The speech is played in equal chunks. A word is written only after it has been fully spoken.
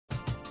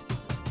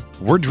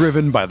We're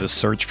driven by the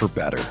search for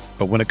better.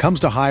 But when it comes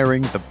to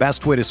hiring, the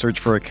best way to search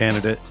for a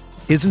candidate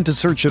isn't to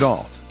search at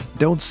all.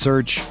 Don't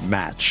search,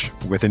 match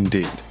with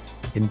Indeed.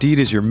 Indeed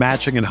is your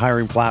matching and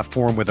hiring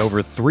platform with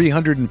over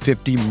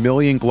 350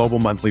 million global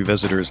monthly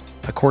visitors,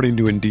 according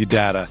to Indeed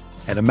data,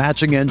 and a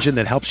matching engine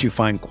that helps you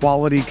find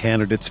quality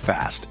candidates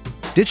fast.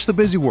 Ditch the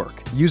busy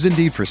work. Use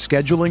Indeed for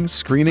scheduling,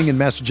 screening, and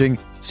messaging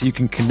so you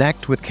can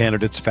connect with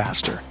candidates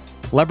faster.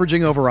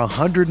 Leveraging over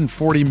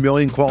 140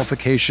 million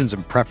qualifications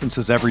and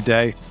preferences every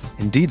day,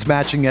 Indeed's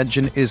matching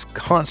engine is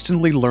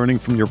constantly learning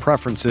from your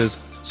preferences,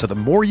 so the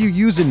more you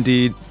use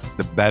Indeed,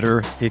 the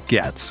better it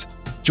gets.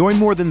 Join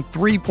more than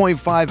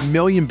 3.5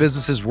 million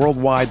businesses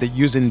worldwide that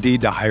use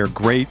Indeed to hire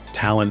great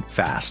talent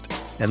fast.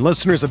 And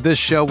listeners of this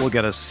show will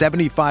get a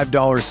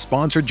 $75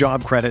 sponsored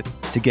job credit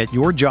to get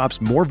your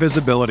jobs more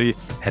visibility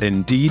at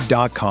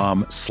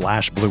Indeed.com/Blue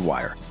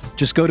Wire.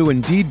 Just go to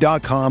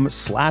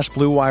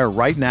Indeed.com/Blue Wire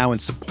right now and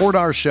support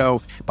our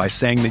show by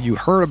saying that you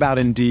heard about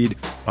Indeed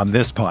on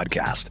this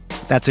podcast.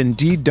 That's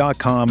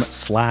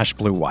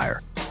Indeed.com/Blue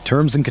Wire.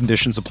 Terms and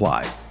conditions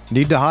apply.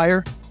 Need to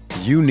hire?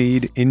 You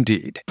need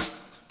Indeed.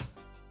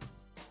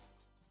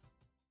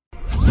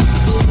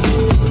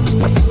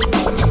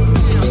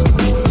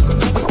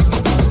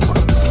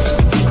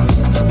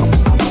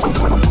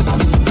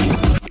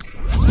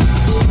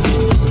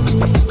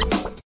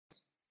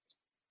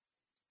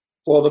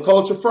 For the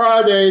Culture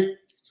Friday,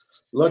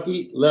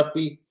 Lucky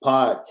Lefty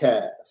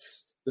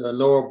podcast. The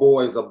Notre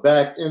boys are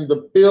back in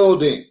the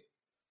building.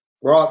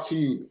 Brought to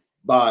you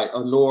by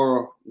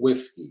Notre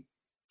Whiskey.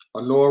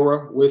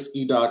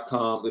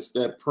 HonoraWhiskey.com. It's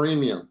that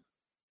premium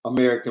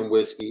American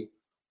whiskey.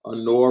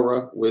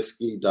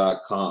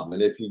 HonoraWhiskey.com.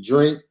 And if you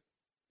drink,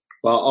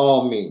 by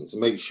all means,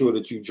 make sure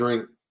that you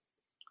drink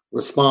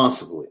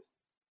responsibly.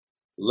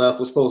 Left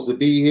was supposed to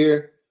be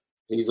here.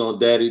 He's on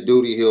daddy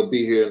duty. He'll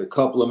be here in a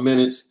couple of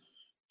minutes,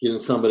 getting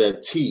some of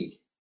that tea,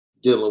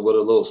 dealing with a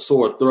little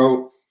sore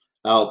throat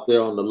out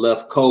there on the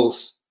left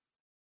coast.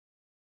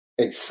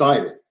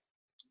 Excited.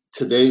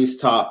 Today's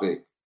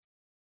topic,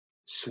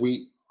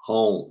 sweet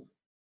home.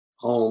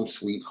 Home,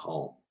 sweet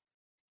home.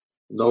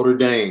 Notre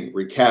Dame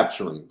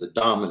recapturing the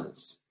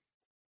dominance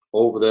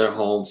over their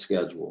home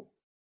schedule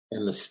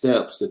and the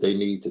steps that they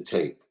need to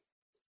take.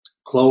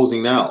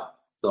 Closing out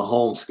the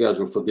home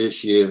schedule for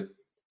this year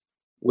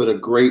with a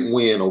great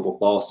win over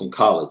Boston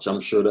College. I'm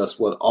sure that's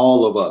what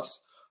all of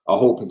us are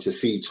hoping to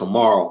see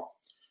tomorrow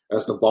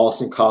as the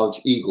Boston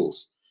College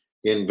Eagles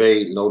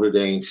invade Notre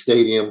Dame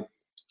Stadium.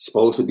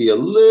 Supposed to be a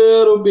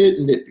little bit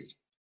nippy.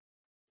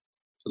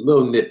 A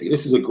little nippy.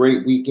 This is a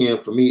great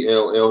weekend for me,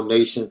 LL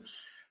Nation.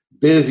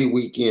 Busy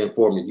weekend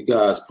for me. You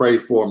guys pray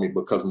for me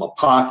because my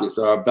pockets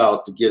are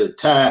about to get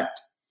attacked.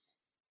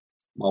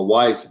 My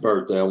wife's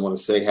birthday. I want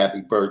to say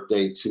happy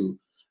birthday to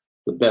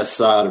the best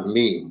side of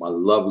me, my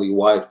lovely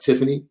wife,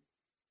 Tiffany.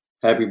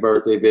 Happy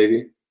birthday,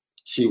 baby.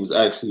 She was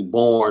actually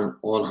born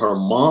on her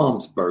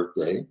mom's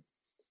birthday.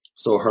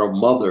 So her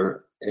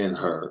mother and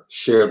her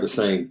share the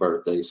same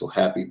birthday. So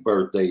happy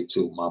birthday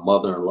to my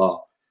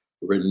mother-in-law,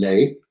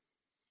 Renee.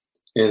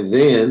 And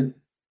then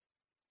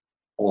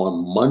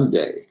on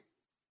Monday,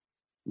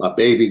 my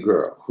baby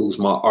girl, who's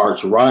my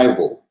arch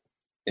rival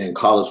in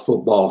college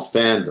football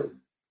fandom,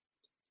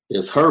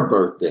 is her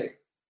birthday.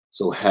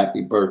 So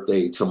happy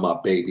birthday to my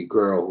baby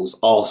girl, who's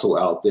also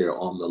out there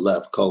on the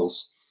left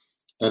coast.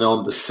 And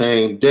on the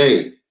same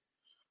day,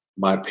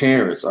 my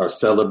parents are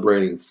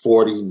celebrating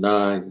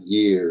 49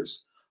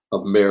 years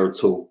of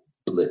marital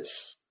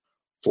bliss.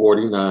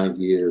 49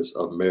 years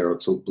of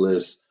marital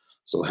bliss.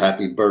 So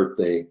happy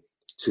birthday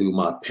to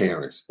my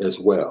parents as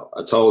well.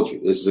 I told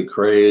you, this is a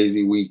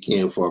crazy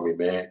weekend for me,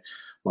 man.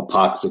 My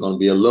pockets are going to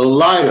be a little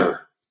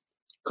lighter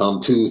come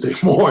Tuesday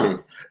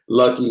morning.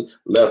 Lucky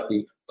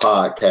Lefty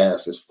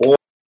podcast is for.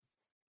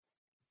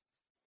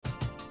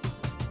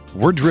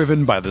 We're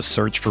driven by the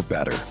search for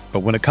better. But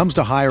when it comes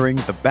to hiring,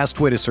 the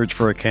best way to search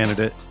for a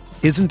candidate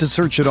isn't to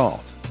search at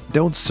all.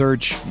 Don't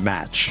search,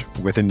 match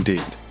with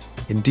Indeed.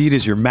 Indeed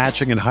is your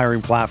matching and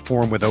hiring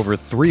platform with over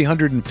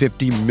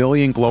 350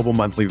 million global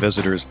monthly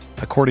visitors,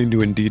 according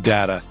to Indeed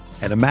data,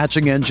 and a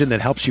matching engine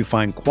that helps you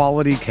find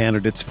quality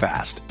candidates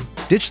fast.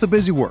 Ditch the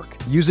busy work.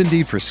 Use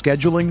Indeed for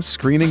scheduling,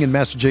 screening, and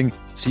messaging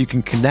so you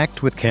can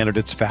connect with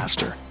candidates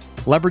faster.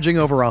 Leveraging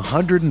over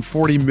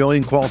 140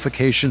 million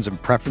qualifications and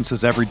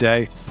preferences every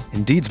day,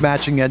 Indeed's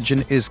matching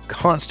engine is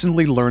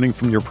constantly learning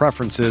from your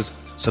preferences,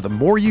 so the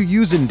more you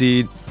use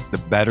Indeed, the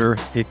better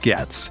it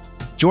gets.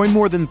 Join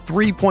more than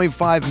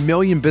 3.5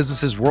 million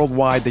businesses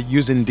worldwide that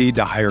use Indeed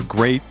to hire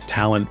great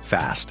talent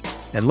fast.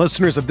 And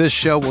listeners of this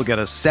show will get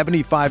a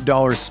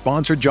 $75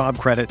 sponsored job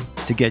credit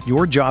to get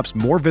your jobs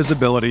more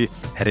visibility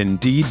at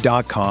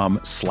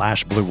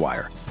Indeed.com/Blue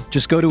Wire.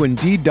 Just go to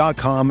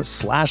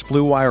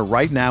Indeed.com/Blue Wire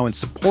right now and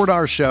support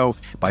our show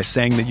by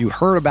saying that you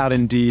heard about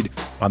Indeed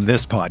on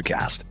this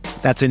podcast.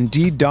 That's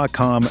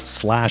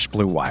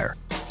Indeed.com/Blue Wire.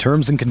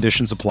 Terms and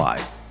conditions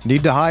apply.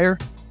 Need to hire?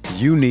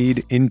 You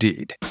need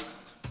Indeed.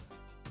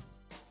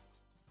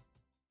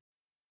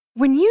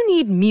 When you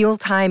need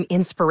mealtime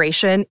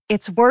inspiration,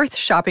 it's worth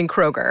shopping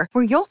Kroger,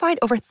 where you'll find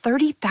over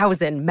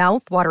 30,000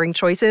 mouth-watering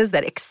choices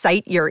that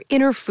excite your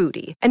inner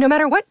foodie. And no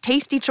matter what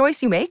tasty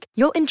choice you make,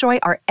 you'll enjoy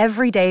our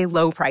everyday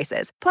low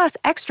prices, plus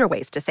extra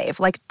ways to save,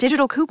 like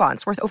digital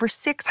coupons worth over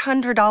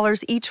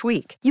 $600 each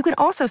week. You can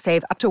also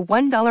save up to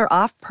 $1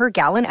 off per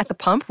gallon at the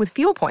pump with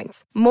fuel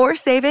points. More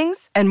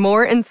savings and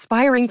more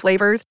inspiring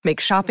flavors make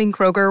shopping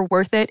Kroger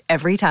worth it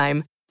every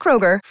time.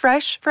 Kroger,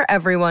 fresh for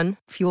everyone.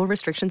 Fuel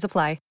restrictions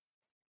apply.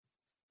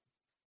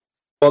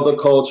 Other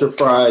Culture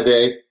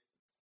Friday.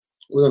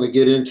 We're going to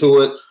get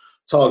into it,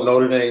 talk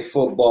Notre Dame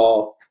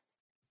football.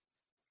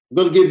 I'm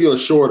going to give you a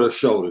shorter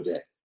show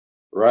today,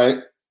 right?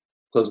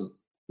 Because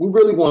we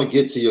really want to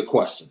get to your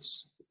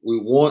questions. We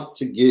want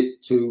to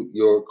get to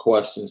your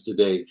questions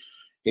today.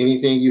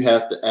 Anything you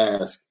have to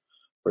ask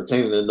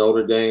pertaining to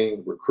Notre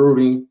Dame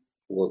recruiting,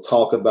 we'll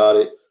talk about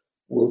it.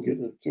 We'll get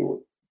into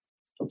it.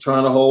 I'm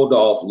trying to hold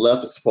off.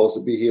 Left is supposed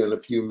to be here in a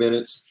few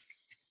minutes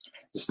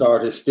to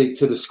start his Stick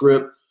to the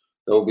Script.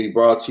 That will be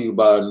brought to you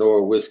by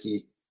Notre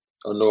Whiskey,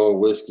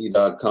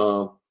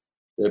 AnoraWhiskey.com,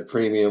 their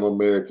premium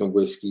American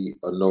whiskey,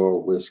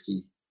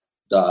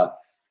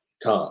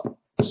 AnoraWhiskey.com.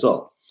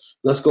 So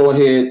let's go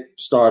ahead,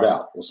 start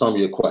out with some of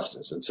your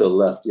questions. Until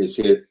Left gets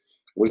here,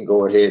 we can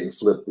go ahead and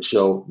flip the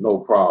show, no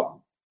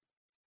problem.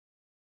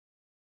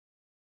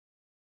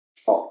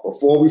 Oh,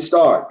 before we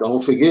start,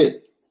 don't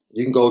forget,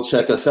 you can go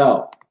check us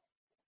out.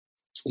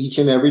 Each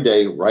and every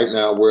day, right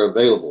now, we're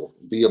available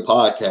via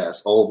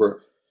podcast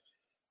over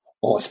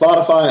on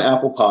Spotify and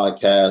Apple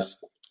Podcasts,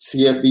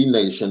 CFB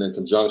Nation in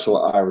conjunction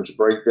with Irish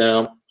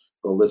Breakdown.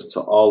 Go listen to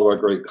all of our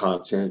great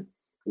content.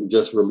 We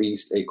just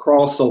released a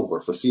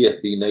crossover for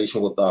CFB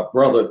Nation with our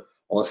brother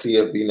on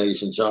CFB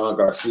Nation, John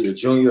Garcia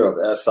Jr.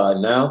 of SI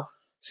Now,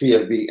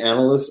 CFB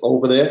analyst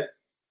over there.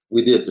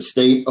 We did the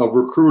State of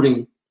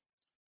Recruiting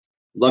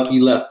Lucky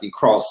Lefty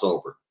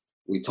crossover.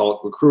 We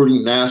talked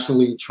recruiting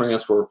nationally,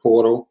 transfer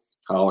portal,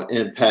 how it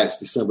impacts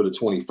December the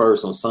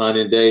 21st on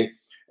signing day,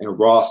 and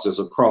rosters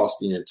across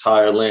the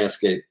entire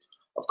landscape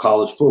of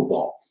college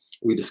football.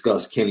 We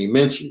discussed Kenny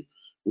Minchie.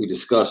 We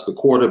discussed the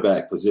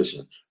quarterback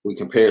position. We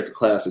compared the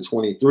class of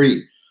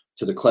 23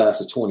 to the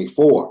class of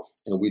 24,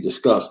 and we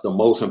discussed the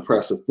most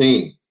impressive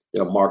thing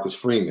that Marcus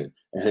Freeman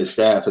and his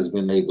staff has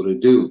been able to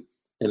do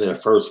in their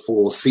first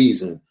full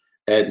season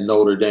at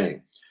Notre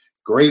Dame.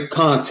 Great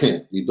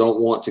content. You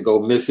don't want to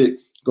go miss it.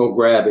 Go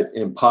grab it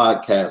in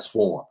podcast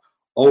form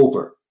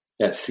over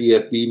at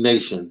CFB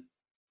Nation,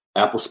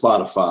 Apple,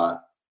 Spotify,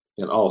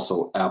 and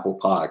also Apple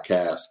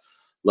Podcasts,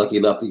 Lucky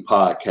Lefty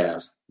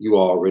Podcast. You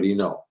already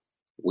know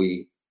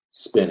we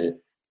spin it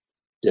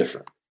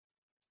different.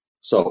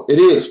 So it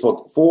is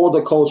for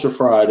the Culture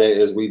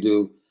Friday, as we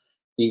do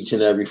each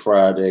and every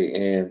Friday.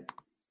 And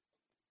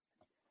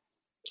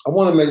I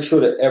want to make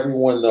sure that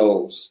everyone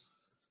knows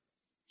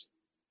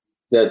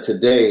that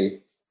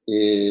today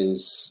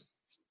is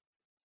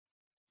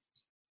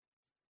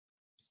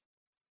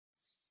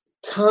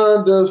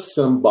kind of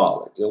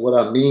symbolic. And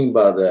what I mean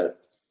by that,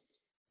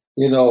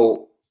 you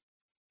know,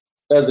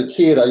 as a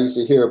kid, I used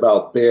to hear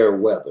about bear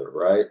weather,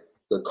 right?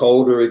 The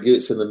colder it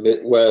gets in the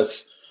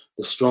Midwest,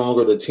 the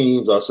stronger the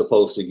teams are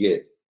supposed to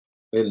get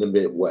in the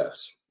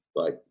Midwest.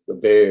 Like the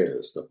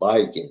Bears, the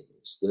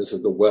Vikings. This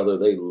is the weather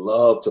they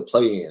love to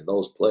play in,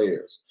 those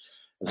players,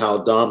 and how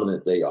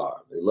dominant they are.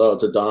 They love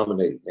to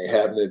dominate. They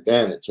have an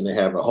advantage, and they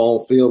have a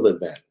home field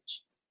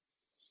advantage.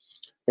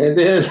 And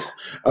then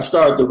I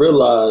started to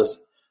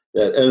realize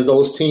that as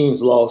those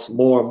teams lost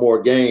more and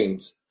more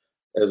games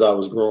as I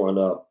was growing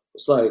up,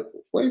 it's like,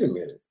 wait a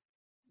minute,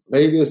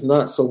 maybe it's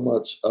not so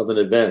much of an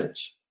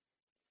advantage.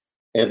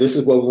 And this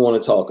is what we want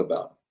to talk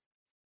about.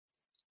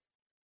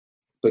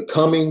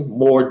 Becoming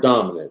more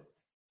dominant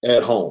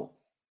at home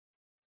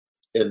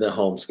in the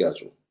home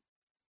schedule.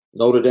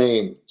 Notre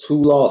Dame,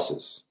 2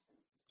 losses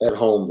at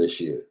home this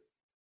year.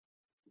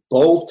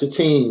 Both to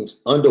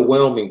teams,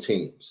 underwhelming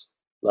teams.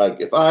 Like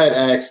if I had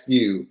asked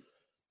you,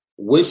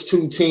 which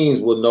 2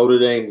 teams will Notre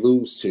Dame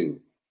lose to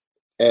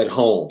at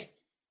home?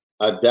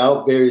 I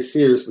doubt very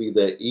seriously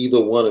that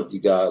either one of you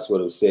guys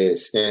would have said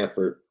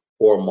Stanford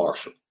or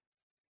Marshall.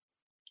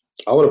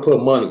 I would have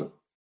put money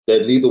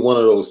that neither one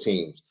of those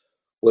teams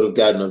would have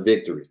gotten a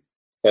victory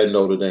at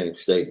Notre Dame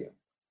Stadium.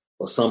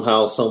 But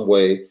somehow, some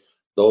way,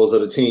 those are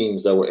the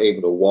teams that were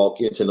able to walk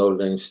into Notre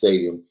Dame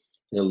Stadium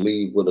and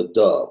leave with a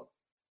dub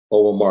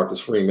over Marcus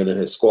Freeman and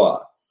his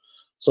squad.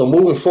 So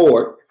moving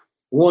forward,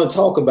 we want to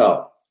talk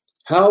about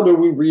how do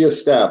we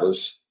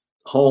reestablish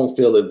home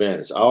field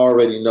advantage. I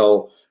already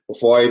know,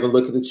 before I even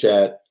look at the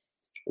chat,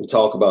 we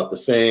talk about the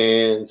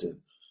fans and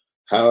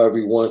how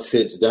everyone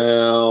sits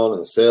down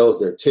and sells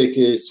their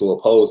tickets to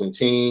opposing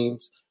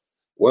teams.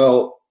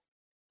 Well,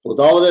 with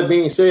all of that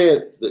being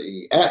said,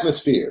 the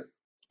atmosphere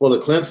for the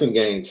Clemson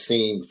game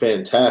seemed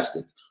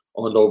fantastic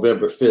on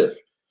November 5th,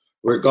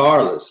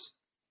 regardless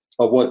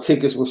of what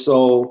tickets were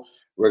sold,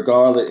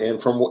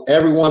 and from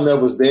everyone that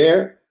was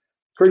there,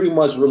 pretty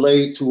much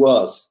relayed to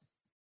us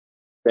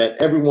that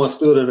everyone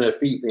stood on their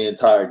feet the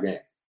entire game.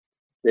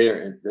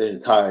 The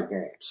entire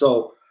game.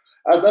 So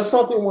That's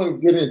something we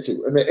want to get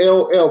into. And the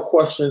LL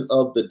question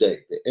of the day.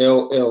 The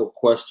LL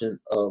question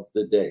of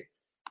the day.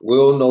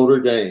 Will Notre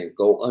Dame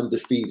go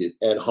undefeated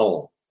at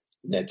home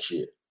next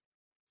year?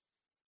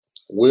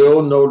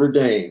 Will Notre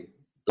Dame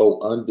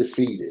go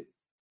undefeated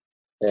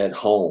at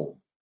home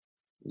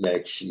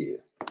next year?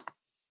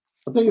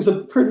 I think it's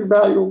a pretty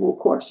valuable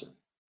question.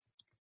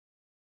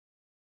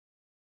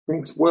 I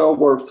think it's well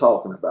worth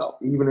talking about,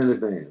 even in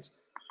advance.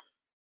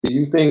 Do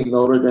you think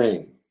Notre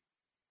Dame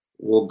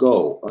will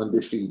go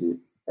undefeated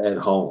at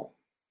home?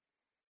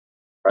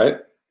 Right?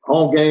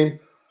 Home game,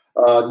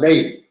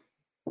 Navy.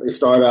 They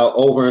start out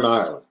over in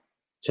Ireland.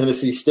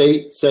 Tennessee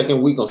State,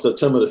 second week on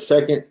September the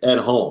 2nd at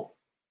home.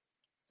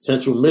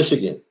 Central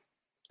Michigan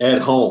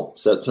at home,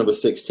 September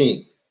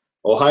 16th.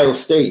 Ohio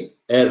State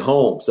at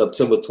home,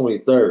 September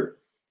 23rd.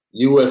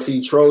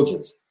 USC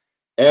Trojans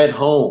at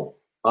home,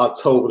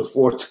 October the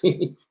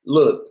 14th.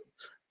 Look,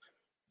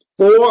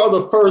 4 of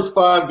the first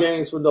 5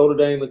 games for Notre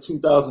Dame in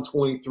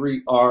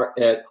 2023 are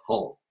at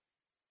home.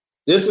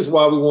 This is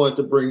why we wanted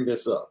to bring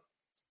this up.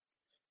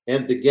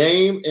 And the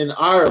game in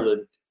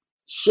Ireland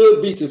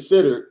should be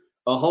considered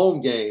a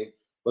home game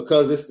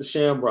because it's the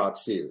Shamrock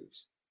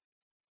Series.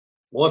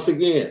 Once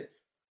again,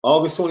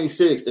 August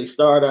 26th, they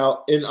start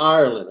out in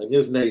Ireland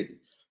against Navy.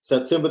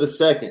 September the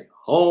 2nd,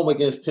 home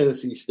against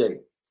Tennessee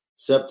State.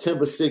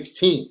 September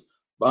 16th,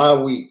 bye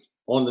week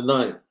on the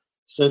 9th,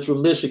 Central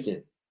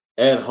Michigan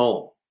at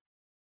home.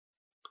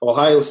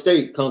 Ohio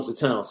State comes to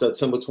town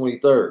September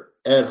 23rd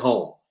at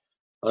home.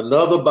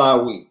 Another bye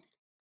week.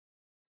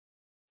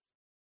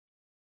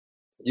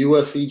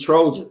 USC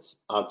Trojans,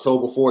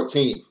 October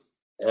 14th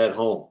at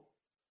home.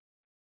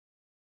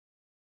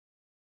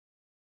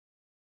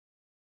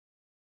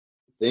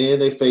 Then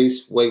they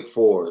face Wake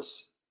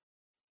Forest.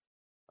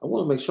 I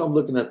want to make sure I'm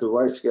looking at the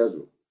right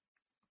schedule.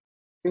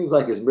 Seems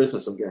like it's missing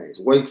some games.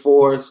 Wake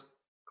Forest,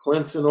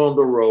 Clemson on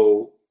the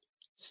road,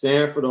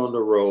 Stanford on the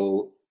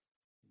road,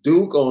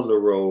 Duke on the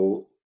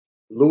road,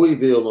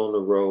 Louisville on the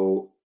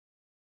road,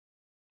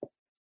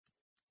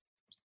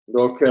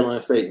 North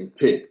Carolina State, and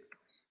Pitt.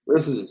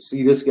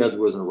 This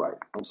schedule isn't right.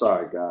 I'm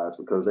sorry, guys,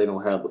 because they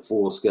don't have the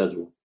full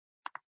schedule.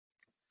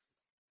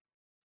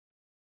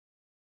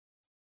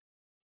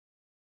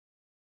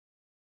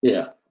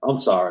 Yeah, I'm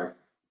sorry,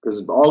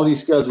 because all of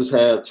these schedules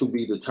have to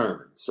be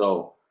determined.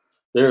 So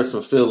there are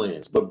some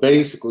fill-ins, but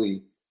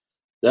basically,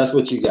 that's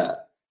what you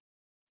got.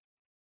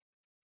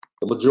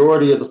 The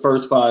majority of the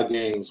first 5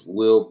 games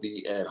will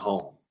be at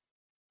home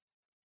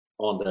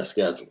on that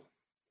schedule.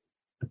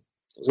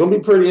 It's going to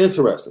be pretty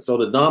interesting. So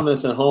the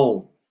dominance at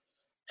home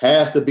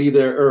has to be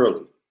there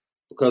early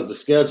because the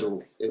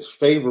schedule is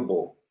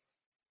favorable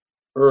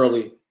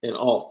early and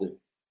often.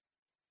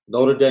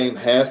 Notre Dame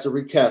has to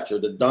recapture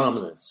the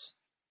dominance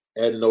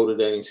at Notre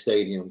Dame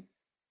Stadium.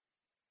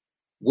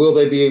 Will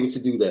they be able to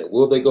do that?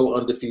 Will they go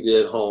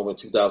undefeated at home in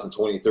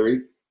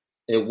 2023?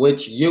 And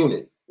which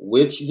unit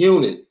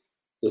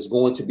is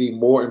going to be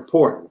more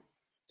important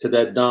to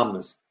that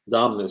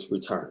dominance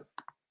return?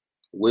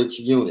 Which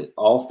unit,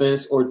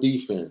 offense or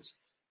defense,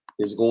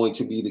 is going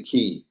to be the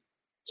key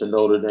to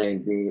Notre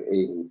Dame being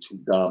able to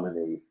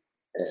dominate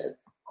at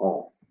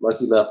home?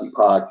 Lucky Lefty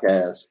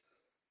podcast,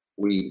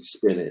 we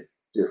spin it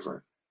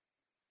different.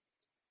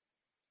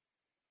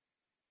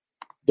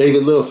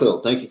 David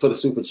Littlefield, thank you for the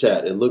super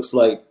chat. It looks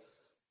like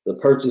the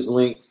purchase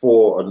link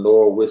for a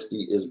Nora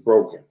whiskey is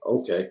broken.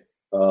 Okay.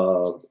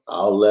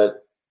 I'll let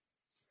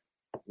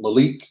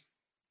Malik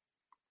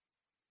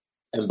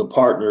and the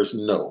partners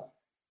know.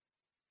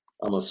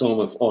 I'm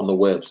assuming on the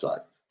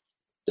website.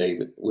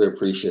 David, we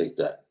appreciate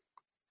that.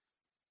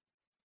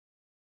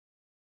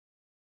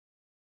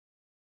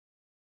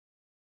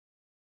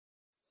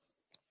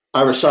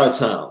 Irish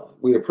Chi-Town,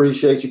 we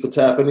appreciate you for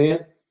tapping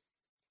in.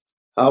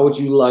 How would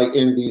you like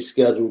ND's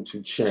schedule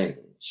to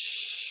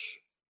change?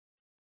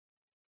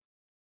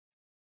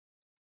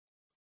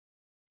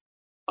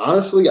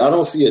 Honestly, I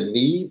don't see a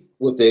need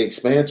with the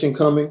expansion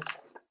coming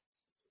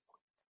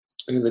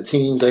and the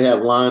teams they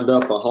have lined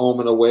up for home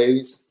and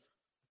aways.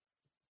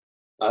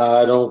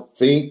 I don't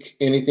think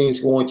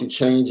anything's going to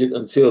change it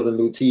until the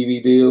new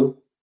TV deal.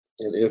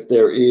 And if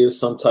there is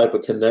some type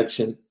of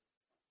connection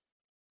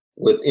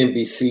with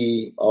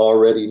NBC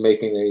already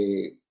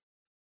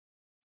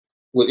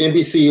with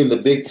NBC and the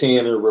Big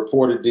Ten and a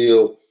reported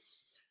deal,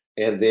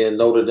 and then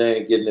Notre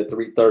Dame getting a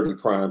 3:30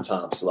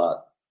 primetime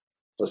slot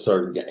for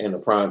certain and a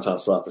primetime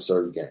slot for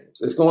certain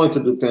games. It's going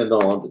to depend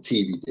on the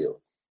TV deal.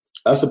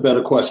 That's a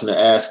better question to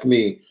ask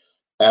me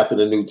after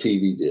the new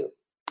TV deal,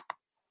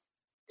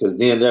 because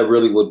then that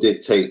really will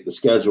dictate the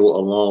schedule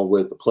along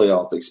with the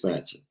playoff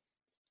expansion.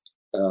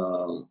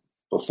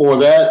 Before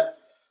that,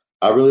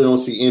 I really don't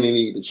see any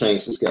need to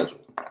change the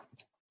schedule.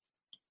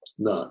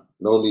 None.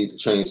 No need to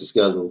change the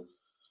schedule.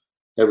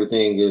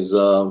 Everything is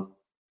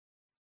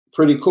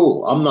pretty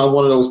cool. I'm not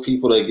one of those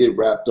people that get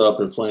wrapped up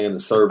in playing the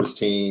service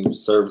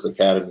teams, service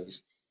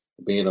academies,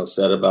 being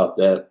upset about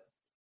that.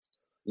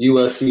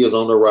 USC is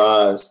on the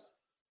rise.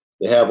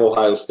 They have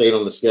Ohio State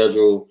on the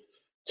schedule.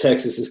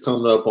 Texas is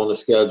coming up on the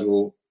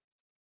schedule.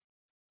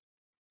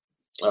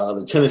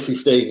 The Tennessee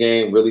State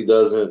game really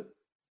doesn't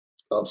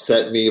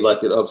upset me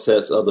like it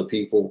upsets other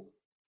people.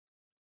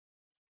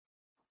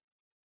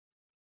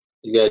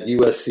 You got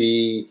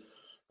USC,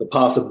 the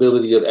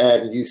possibility of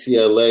adding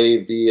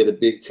UCLA via the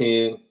Big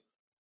Ten.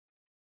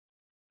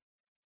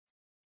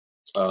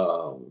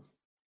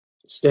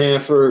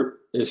 Stanford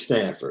is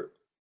Stanford.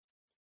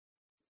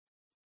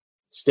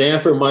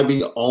 Stanford might be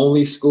the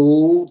only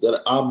school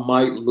that I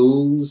might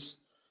lose,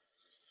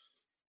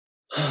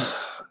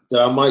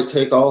 that I might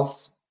take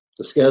off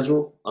the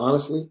schedule,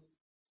 honestly,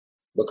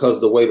 because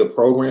of the way the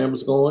program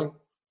is going.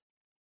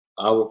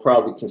 I would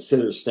probably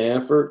consider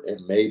Stanford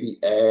and maybe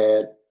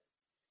add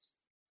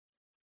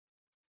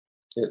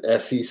an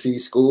SEC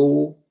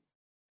school,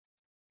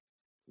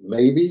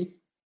 maybe.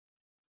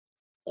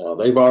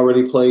 They've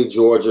already played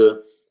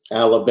Georgia.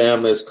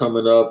 Alabama is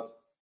coming up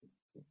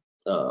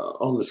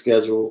on the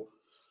schedule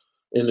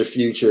in the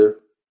future.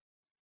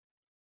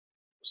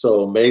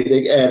 So maybe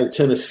they add a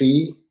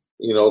Tennessee,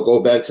 go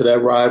back to that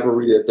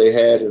rivalry that they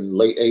had in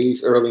late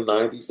 80s, early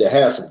 90s. They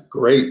had some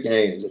great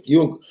games. If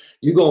you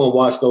go and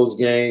watch those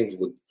games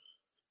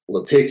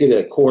with Pickett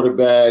at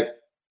quarterback,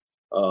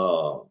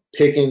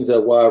 Pickens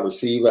at wide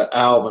receiver,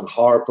 Alvin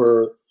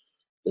Harper,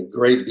 the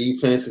great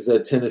defenses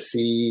at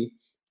Tennessee,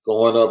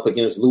 going up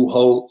against Lou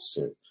Holtz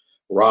and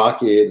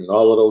Rocket and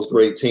all of those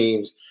great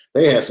teams.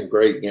 They had some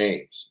great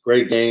games.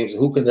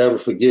 Who can never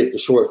forget the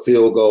short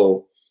field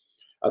goal?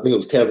 I think it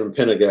was Kevin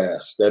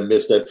Pendergast that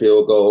missed that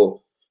field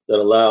goal that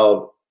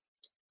allowed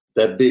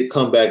that big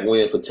comeback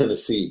win for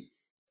Tennessee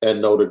at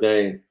Notre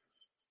Dame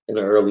in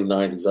the early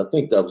 90s. I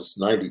think that was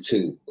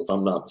 92, if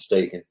I'm not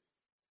mistaken.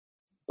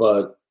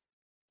 But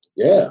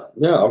yeah,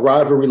 a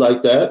rivalry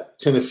like that,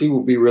 Tennessee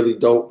would be really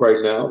dope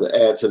right now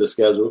to add to the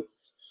schedule.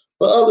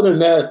 But other than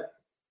that,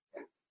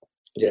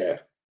 yeah,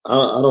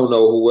 I don't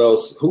know who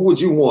else. Who would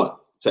you want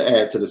to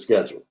add to the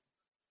schedule?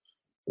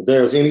 If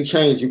there's any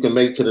change you can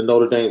make to the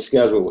Notre Dame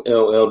schedule,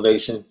 LL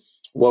Nation,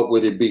 what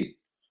would it be?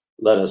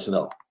 Let us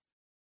know.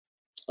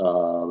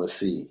 Let's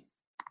see.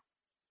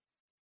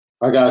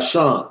 I got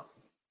Sean.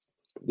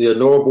 The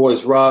Honora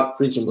Boys rock.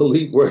 Preaching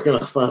Malik, where can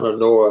I find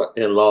Honora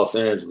in Los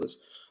Angeles?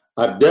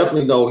 I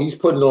definitely know he's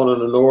putting on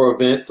an Honora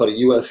event for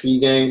the USC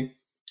game.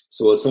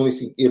 So as soon as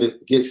he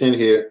gets in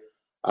here,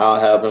 I'll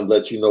have him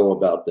let you know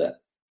about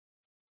that.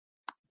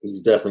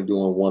 He's definitely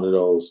doing one of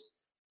those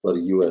for the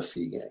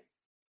USC game.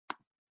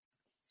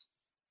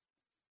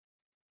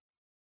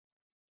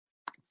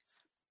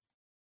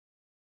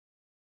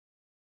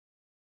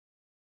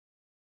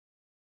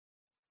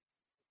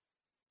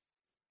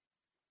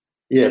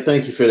 Yeah,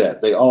 thank you for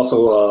that. They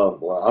also,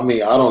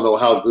 I don't know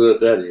how good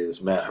that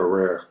is, Matt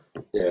Herrera.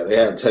 Yeah, they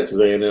have Texas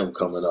A&M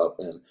coming up,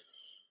 and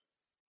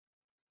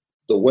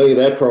the way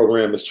that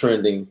program is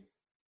trending,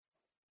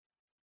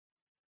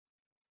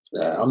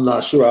 I'm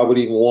not sure I would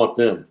even want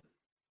them.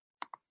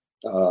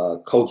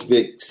 Coach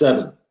Vic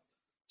 7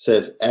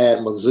 says add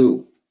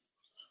Mizzou.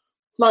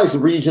 Nice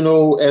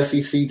regional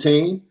SEC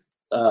team.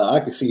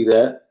 I can see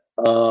that.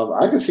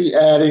 I can see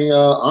adding,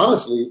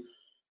 honestly,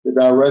 the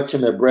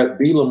direction that Brett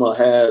Bielema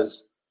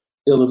has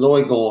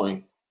Illinois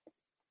going.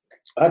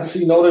 I can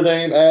see Notre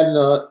Dame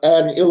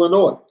adding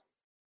Illinois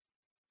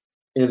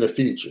in the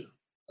future,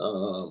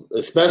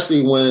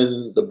 especially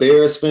when the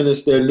Bears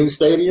finish their new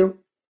stadium.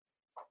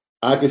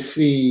 I could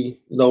see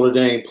Notre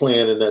Dame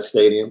playing in that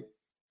stadium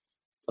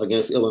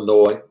against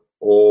Illinois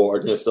or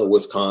against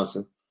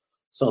Wisconsin,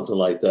 something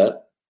like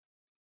that.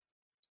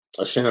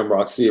 A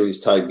Shamrock Series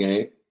type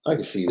game. I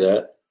can see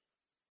that.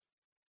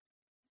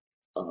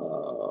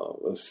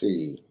 Let's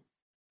see.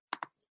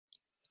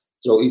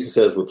 Joe Easton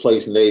says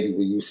replace Navy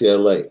with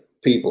UCLA.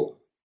 People,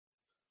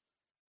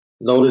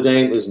 Notre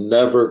Dame is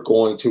never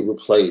going to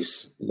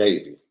replace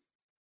Navy.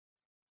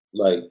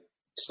 Like,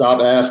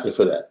 stop asking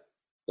for that.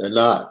 They're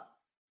not.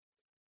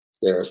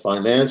 There's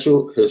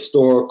financial,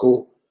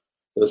 historical.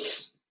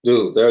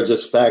 There are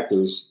just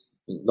factors.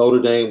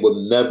 Notre Dame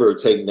will never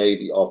take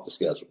Navy off the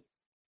schedule.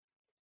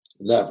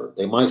 Never.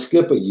 They might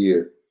skip a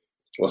year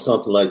or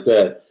something like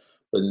that,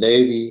 but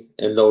Navy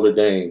and Notre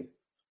Dame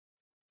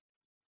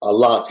are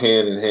locked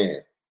hand in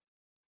hand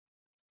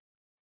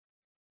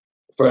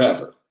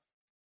forever.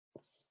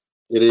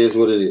 It is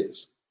what it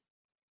is.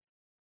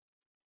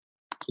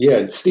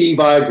 Yeah, Steve,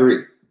 I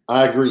agree.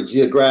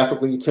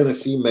 Geographically,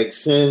 Tennessee makes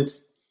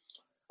sense.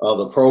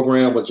 The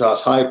program with Josh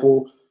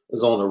Heupel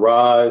is on the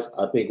rise.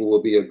 I think it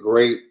will be a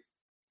great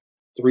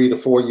 3 to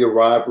 4 year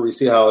rivalry.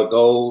 See how it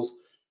goes.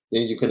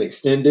 Then you can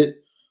extend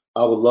it.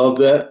 I would love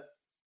that.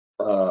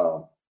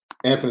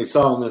 Anthony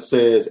Solomon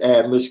says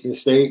add Michigan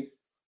State,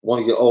 one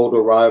of your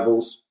older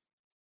rivals.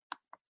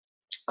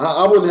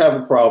 I wouldn't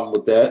have a problem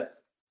with that.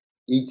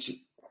 Each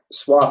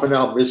swapping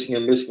out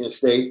Michigan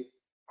State,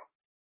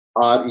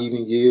 odd,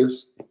 even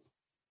years.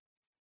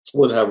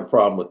 Wouldn't have a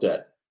problem with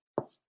that.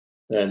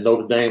 And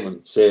Notre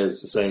Dame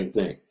says the same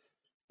thing.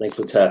 Thanks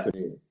for tapping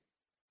in.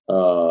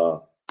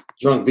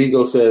 Drunk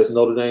Vigo says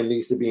Notre Dame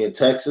needs to be in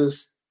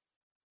Texas.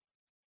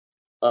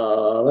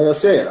 Like I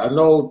said, I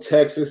know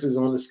Texas is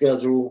on the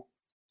schedule.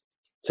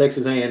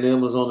 Texas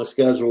A&M is on the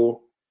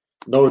schedule.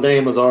 Notre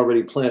Dame has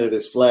already planted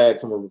its flag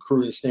from a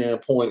recruiting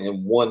standpoint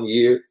in 1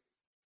 year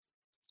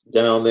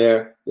down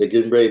there. They're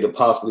getting ready to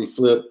possibly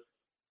flip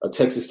a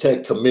Texas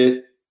Tech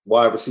commit,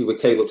 wide receiver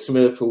Caleb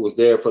Smith, who was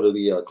there for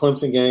the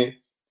Clemson game.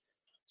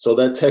 So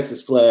that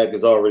Texas flag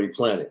is already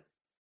planted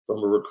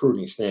from a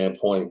recruiting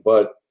standpoint.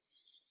 But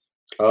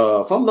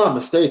if I'm not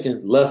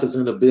mistaken, Left is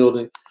in the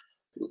building.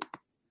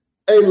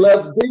 Hey,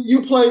 Left, didn't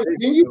you play?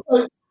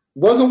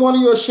 Wasn't one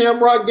of your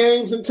Shamrock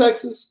games in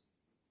Texas?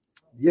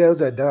 Yeah, it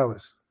was at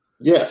Dallas.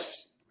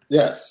 Yes.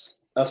 That's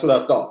what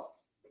I thought.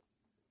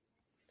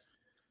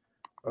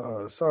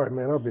 Sorry,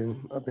 man.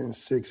 I've been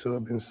sick, so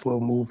I've been slow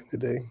moving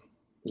today.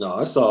 No,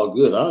 it's all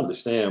good. I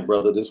understand,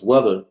 brother. This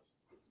weather.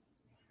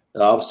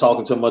 I was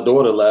talking to my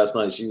daughter last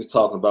night. She was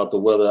talking about the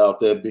weather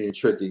out there being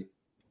tricky.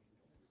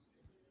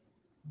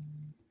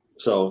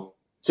 So,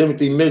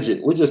 Timothy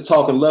Midget, we're just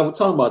talking Left. We're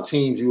talking about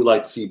teams you would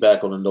like to see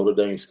back on the Notre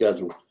Dame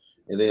schedule,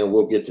 and then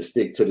we'll get to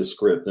stick to the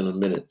script in a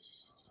minute.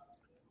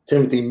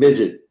 Timothy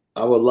Midget,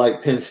 I would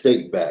like Penn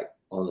State back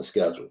on the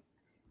schedule.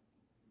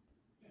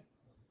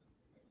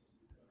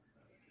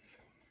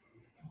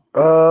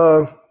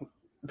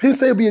 Penn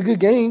State will be a good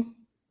game.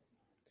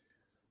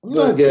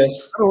 I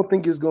guess. I don't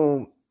think it's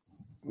going to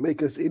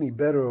make us any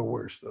better or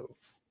worse, though.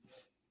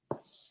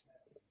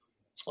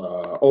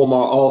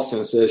 Omar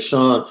Austin says,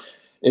 Sean,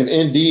 if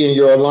ND and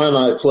your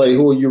Illini play,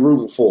 who are you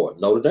rooting for?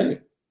 Notre Dame.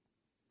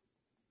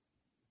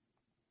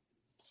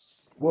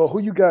 Well, who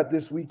you got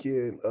this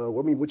weekend?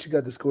 What you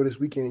got to score this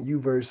weekend?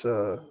 You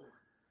versus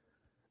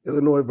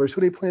Illinois versus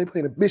who they playing? They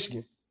playing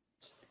Michigan.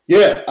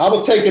 Yeah, I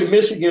was taking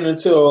Michigan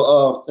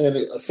until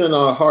and send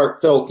our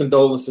heartfelt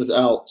condolences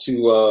out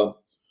to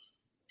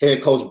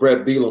head coach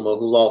Brett Bielema,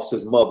 who lost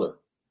his mother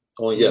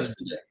on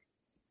yesterday.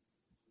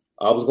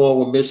 I was going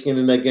with Michigan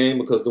in that game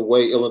because the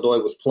way Illinois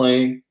was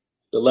playing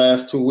the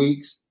last 2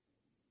 weeks.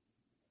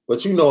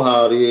 But you know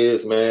how it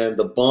is, man.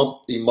 The bump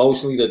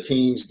emotionally the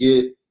teams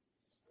get.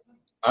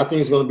 I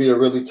think it's going to be a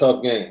really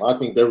tough game. I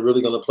think they're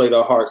really going to play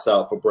their hearts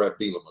out for Brett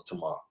Bielema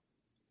tomorrow.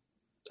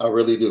 I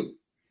really do.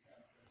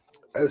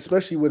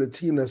 Especially with a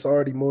team that's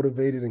already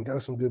motivated and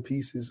got some good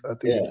pieces. I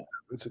think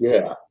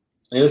yeah.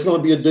 And it's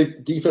going to be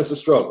a defensive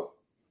struggle.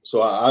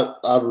 So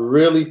I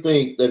really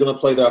think they're going to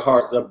play their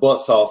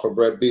butts off for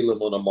Brett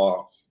Bielema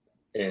tomorrow.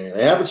 And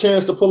they have a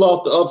chance to pull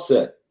off the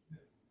upset.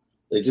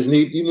 They just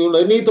need,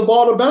 they need the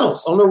ball to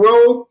bounce. On the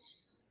road,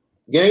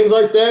 games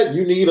like that,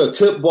 you need a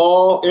tip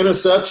ball,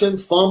 interception,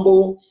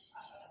 fumble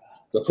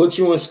to put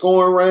you in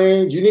scoring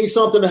range. You need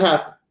something to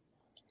happen.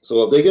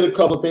 So if they get a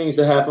couple of things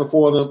to happen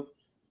for them,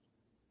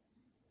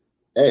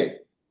 hey,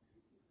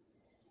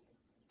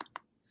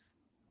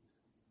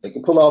 they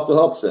can pull off the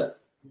upset.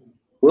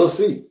 We'll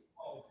see.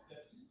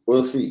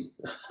 When's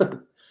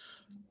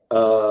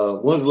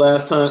the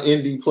last time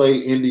Indy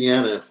played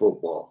Indiana in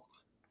football?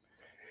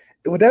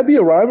 Would that be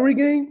a rivalry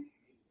game?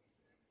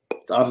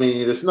 I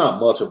mean, it's not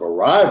much of a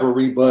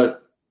rivalry,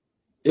 but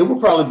it would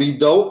probably be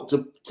dope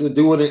to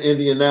do it in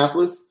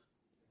Indianapolis.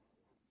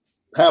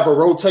 Have a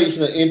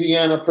rotation of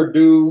Indiana,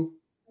 Purdue,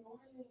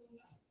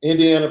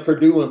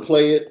 and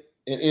play it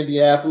in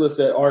Indianapolis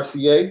at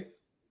RCA.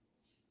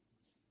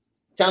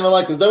 Kind of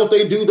like, because don't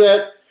they do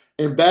that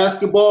in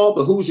basketball,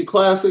 the Hoosier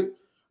Classic?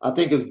 I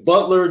think it's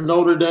Butler,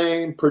 Notre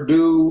Dame,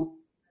 Purdue,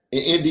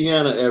 and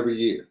Indiana every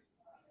year.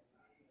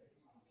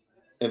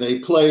 And they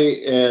play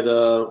in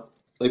the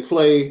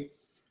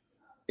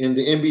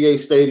NBA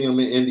stadium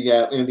in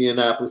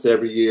Indianapolis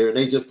every year. And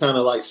they just kind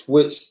of like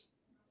switch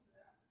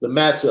the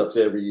matchups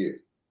every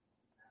year.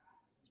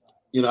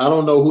 I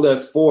don't know who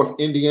that fourth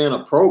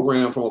Indiana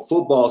program from a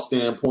football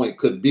standpoint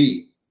could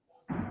be,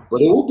 but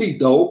it would be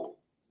dope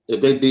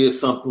if they did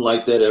something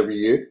like that every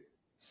year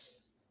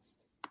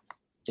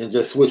and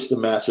just switch the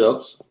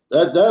matchups.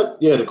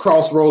 The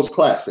Crossroads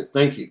Classic.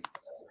 Thank you.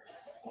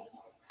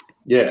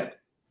 Yeah.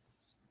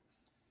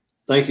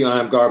 Thank you, I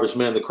Am Garbage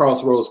Man. The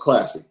Crossroads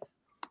Classic.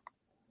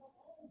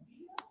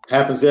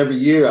 Happens every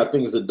year. I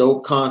think it's a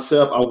dope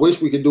concept. I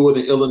wish we could do it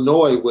in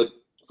Illinois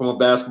from a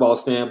basketball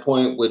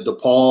standpoint with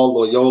DePaul,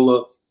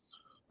 Loyola,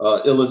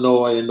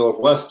 Illinois, and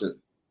Northwestern.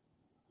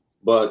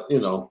 But,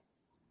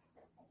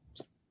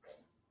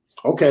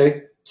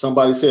 okay.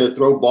 Somebody said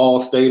throw Ball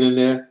State in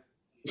there.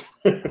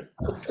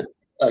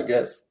 I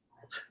guess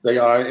they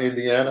are in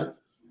Indiana.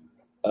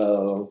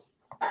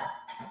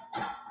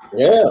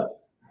 Yeah.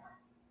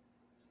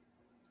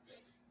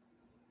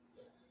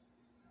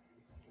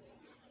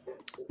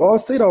 Ball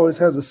State always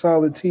has a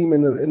solid team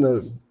in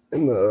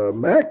the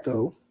MAC,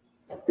 though.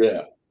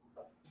 Yeah.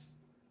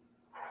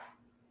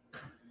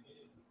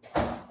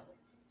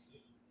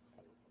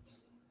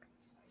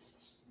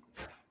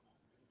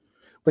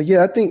 But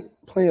yeah, I think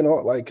playing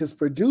all because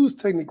Purdue's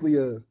technically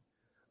a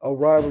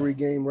rivalry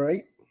game,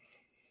 right?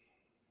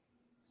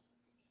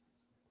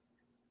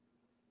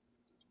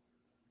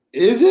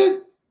 Is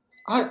it?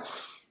 I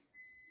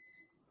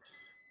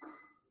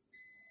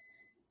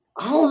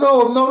don't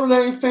know if Notre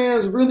Dame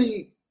fans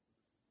really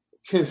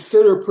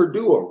consider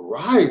Purdue a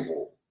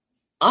rival.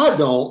 I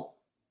don't.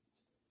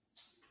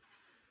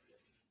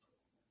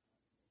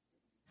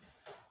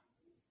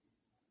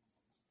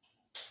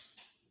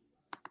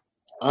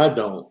 I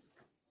don't.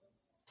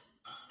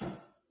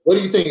 What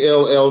do you think,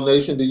 LL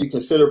Nation? Do you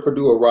consider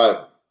Purdue a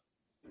rival?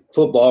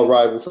 Football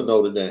rival for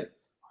Notre Dame?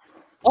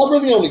 I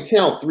really only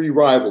count 3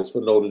 rivals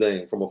for Notre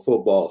Dame from a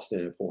football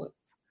standpoint.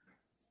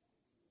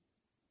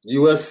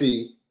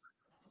 USC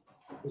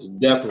is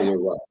definitely a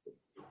rival,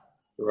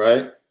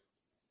 right?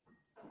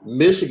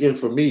 Michigan,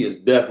 for me, is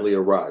definitely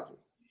a rival.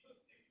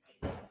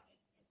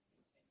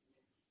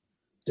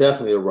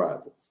 Definitely a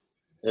rival.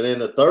 And then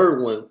the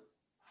third one,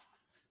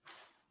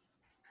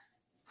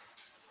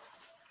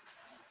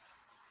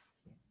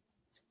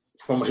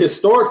 from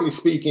historically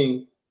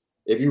speaking,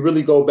 if you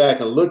really go back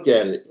and look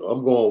at it,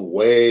 I'm going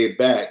way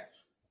back.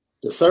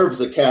 The service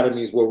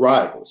academies were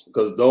rivals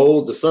because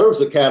the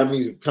service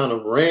academies kind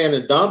of ran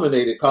and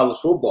dominated college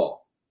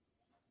football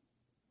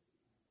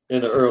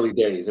in the early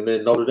days. And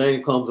then Notre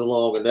Dame comes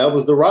along, and that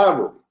was the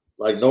rivalry.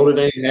 Like Notre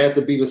Dame had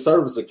to be the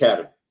service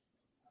academy,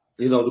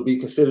 to be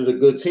considered a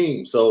good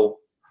team. So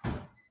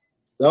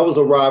that was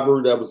a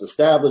rivalry that was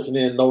established, and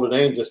then Notre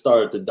Dame just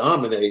started to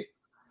dominate.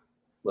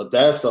 But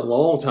that's a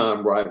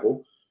long-time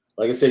rival.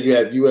 Like I said, you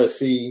have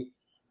USC,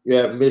 you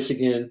have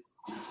Michigan,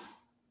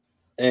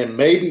 and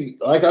maybe,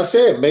 like I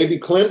said, maybe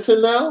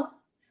Clemson now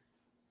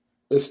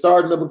is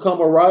starting to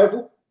become a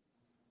rival.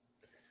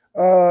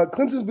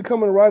 Clemson's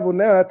becoming a rival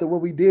now after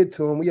what we did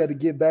to them. We had to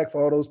get back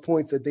for all those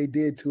points that they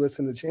did to us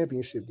in the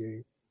championship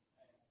game.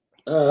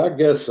 I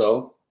guess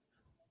so.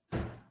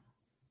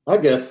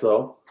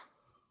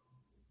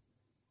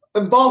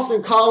 And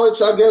Boston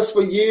College, I guess,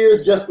 for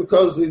years, just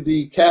because of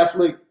the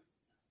Catholic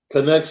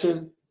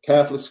connection,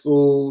 Catholic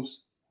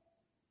schools.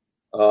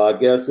 I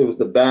guess it was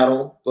the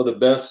battle for the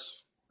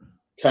best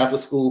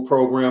Catholic school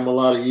program a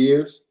lot of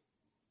years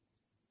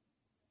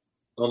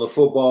on the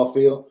football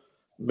field.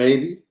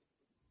 Maybe.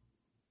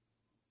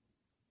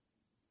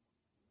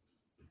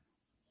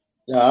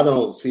 Yeah, I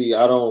don't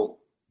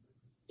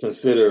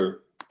consider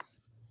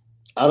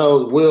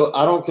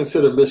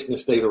Michigan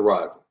State a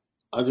rival.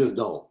 I just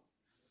don't.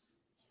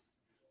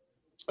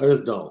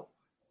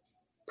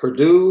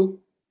 Purdue,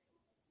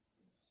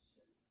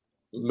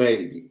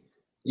 maybe.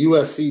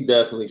 USC,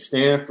 definitely.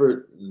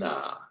 Stanford,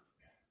 nah.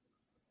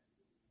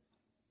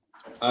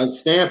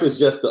 Stanford's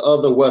just the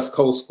other West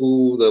Coast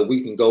school that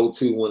we can go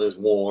to when it's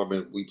warm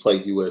and we play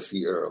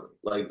USC early.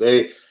 Like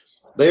they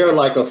are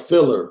like a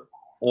filler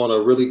on a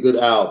really good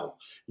album.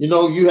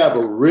 You have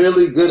a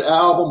really good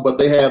album, but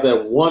they have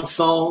that one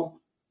song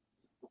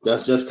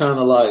that's just kind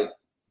of like,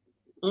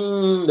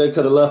 they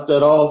could have left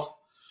that off.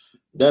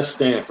 That's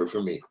Stanford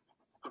for me.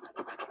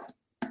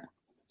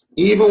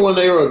 Even when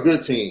they were a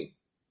good team,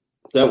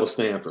 that was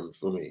Stanford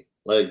for me.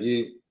 Like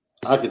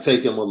I could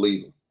take him or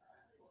leave him.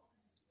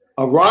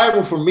 A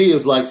rival for me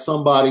is like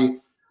somebody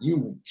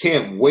you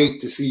can't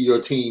wait to see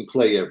your team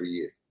play every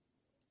year.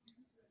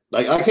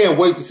 Like I can't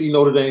wait to see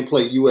Notre Dame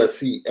play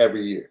USC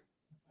every year.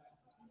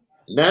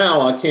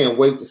 Now I can't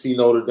wait to see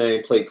Notre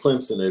Dame play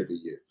Clemson every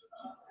year.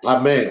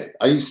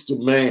 I used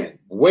to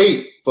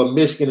wait for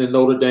Michigan and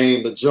Notre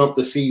Dame to jump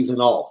the season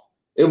off.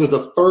 It was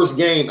the first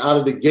game out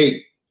of the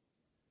gate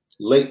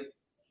late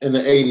in the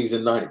 80s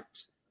and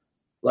 90s.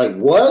 Like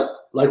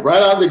what? Like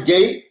right out of the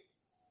gate,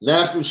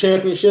 national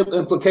championship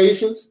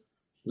implications,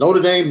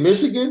 Notre Dame,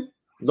 Michigan,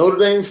 Notre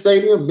Dame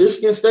Stadium,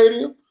 Michigan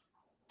Stadium.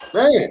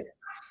 Man,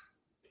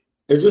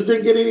 it just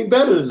didn't get any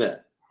better than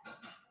that.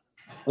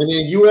 And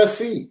then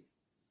USC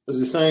is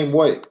the same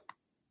way.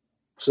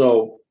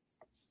 So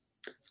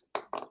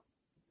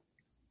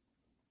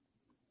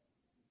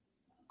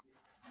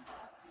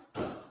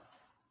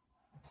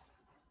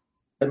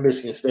that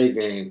Michigan State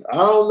game, I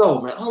don't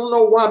know, man. I don't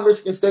know why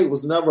Michigan State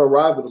was never a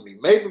rival to me.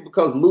 Maybe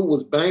because Lou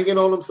was banging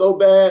on them so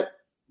bad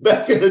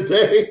back in the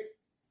day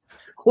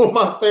when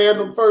my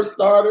fandom first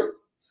started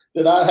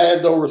that I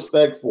had no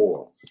respect for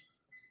them.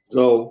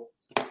 So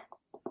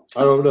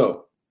I don't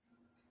know.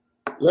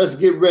 Let's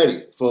get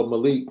ready for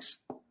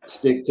Malik's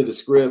stick to the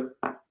script.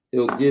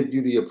 He'll give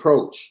you the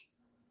approach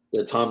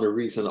that Tommy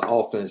Rees and the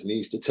offense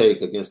needs to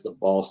take against the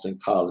Boston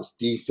College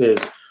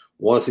defense.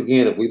 Once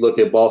again, if we look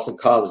at Boston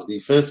College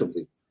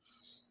defensively,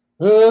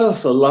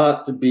 it's a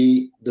lot to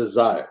be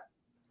desired.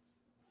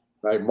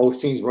 Right?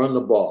 Most teams run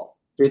the ball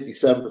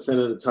 57%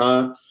 of the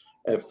time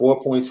at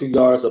 4.2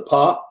 yards a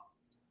pop.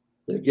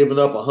 They're giving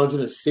up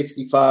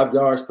 165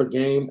 yards per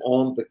game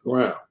on the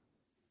ground.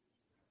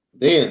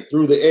 Then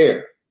through the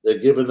air, they're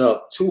giving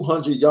up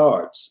 200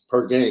 yards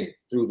per game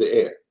through the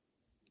air.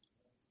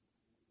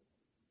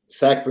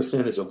 Sack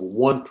percentage of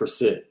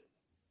 1%,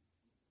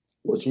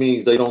 which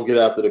means they don't get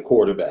after the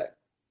quarterback.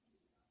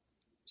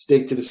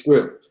 Stick to the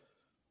script.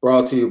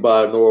 Brought to you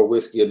by Nora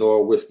Whiskey at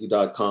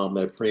NoraWhiskey.com,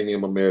 that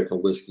premium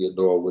American whiskey at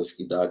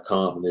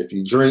NoraWhiskey.com. And if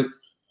you drink,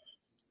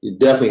 you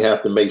definitely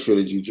have to make sure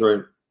that you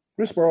drink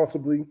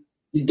responsibly.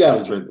 You got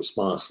to drink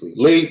responsibly.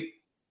 Lee,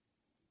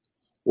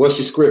 what's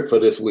your script for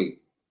this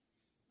week?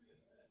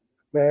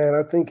 Man,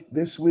 I think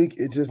this week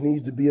it just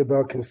needs to be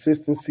about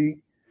consistency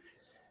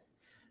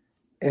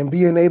and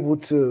being able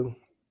to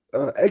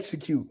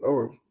execute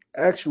or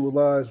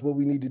actualize what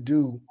we need to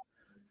do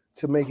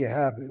to make it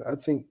happen. I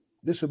think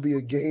this will be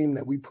a game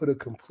that we put a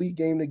complete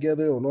game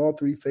together on all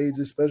three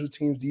phases, special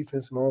teams,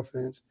 defense, and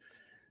offense.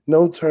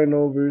 No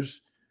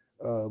turnovers,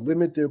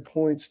 limit their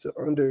points to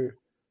under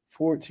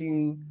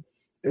 14,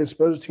 and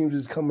special teams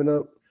is coming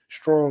up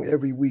strong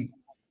every week.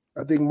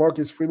 I think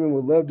Marcus Freeman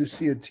would love to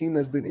see a team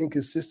that's been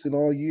inconsistent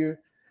all year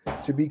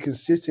to be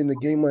consistent in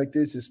a game like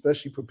this,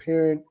 especially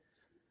preparing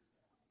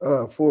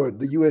for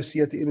the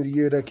USC at the end of the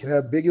year that can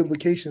have big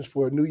implications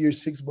for a New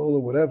Year's Six Bowl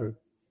or whatever.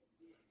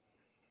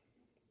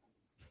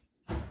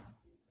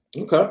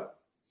 Okay.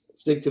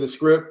 Stick to the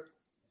script.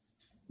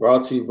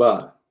 Brought to you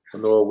by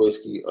Honora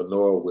Whiskey,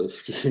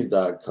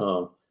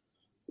 HonoraWhiskey.com.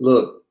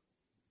 Look,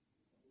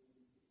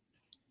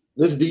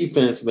 this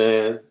defense,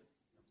 man,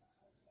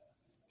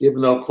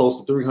 giving up close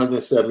to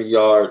 370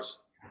 yards.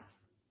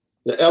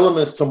 The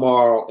elements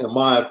tomorrow, in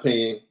my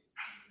opinion,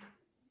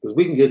 because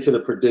we can get to the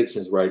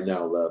predictions right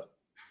now, Lev.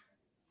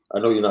 I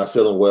know you're not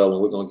feeling well,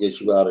 and we're going to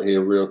get you out of here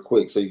real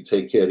quick so you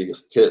take care of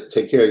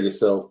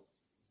yourself.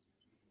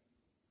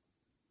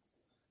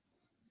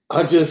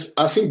 I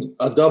see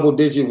a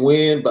double-digit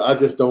win, but I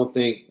just don't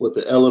think with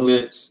the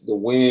elements, the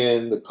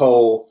wind, the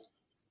cold,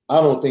 I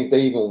don't think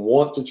they even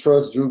want to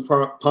trust Drew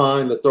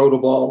Pine to throw the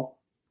ball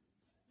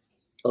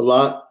a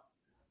lot.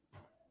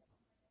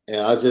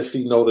 And I just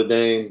see Notre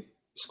Dame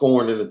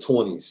scoring in the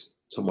 20s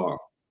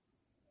tomorrow,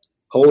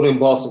 holding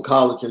Boston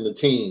College in the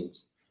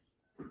teens,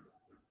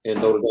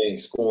 and Notre Dame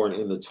scoring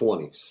in the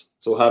 20s.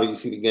 So how do you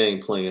see the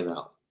game playing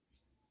out?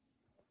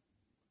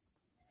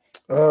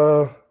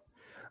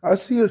 I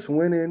see us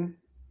winning.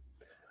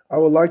 I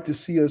would like to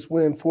see us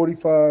win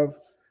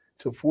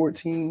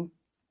 45-14.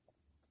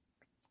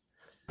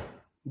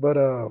 But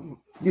I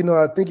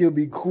think it would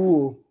be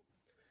cool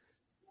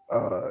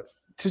to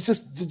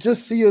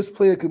just see us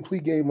play a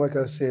complete game, like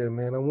I said,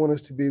 man. I want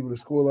us to be able to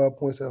score a lot of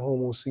points at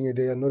home on senior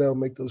day. I know that will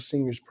make those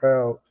seniors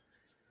proud.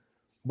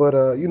 But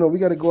we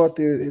got to go out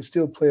there and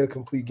still play a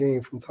complete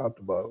game from top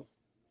to bottom.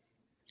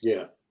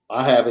 Yeah.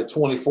 I have it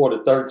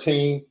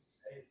 24-13.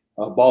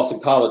 Boston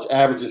College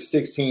averages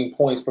 16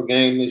 points per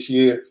game this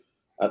year.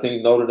 I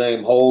think Notre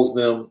Dame holds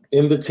them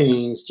in the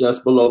teens,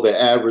 just below their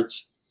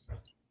average,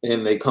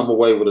 and they come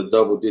away with a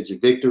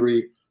double-digit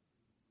victory.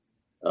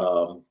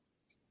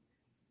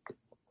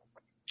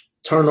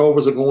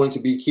 Turnovers are going to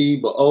be key,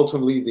 but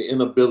ultimately the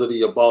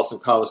inability of Boston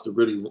College to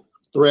really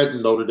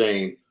threaten Notre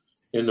Dame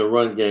in the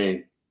run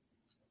game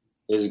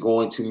is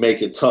going to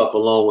make it tough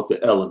along with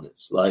the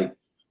elements. Like,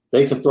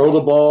 they can throw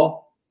the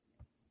ball,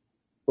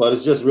 but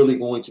it's just really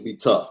going to be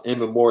tough.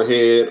 Emmett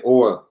Moorhead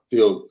or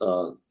Phil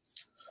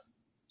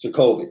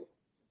Jacoby.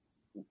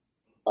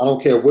 I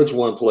don't care which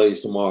one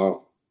plays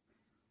tomorrow.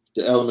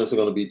 The elements are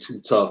going to be too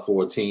tough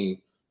for a team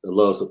that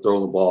loves to throw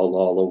the ball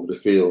all over the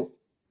field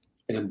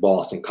in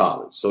Boston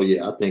College. So,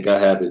 yeah, I think I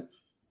have it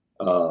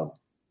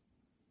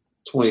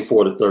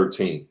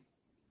 24-13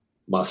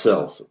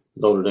 myself.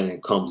 Notre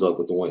Dame comes up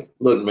with the win.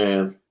 Look,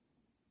 man,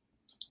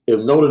 if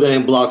Notre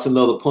Dame blocks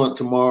another punt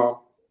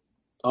tomorrow,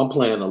 I'm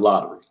playing the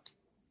lottery.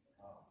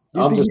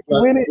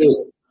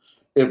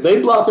 If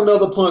they block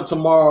another punt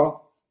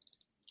tomorrow,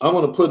 I'm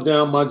going to put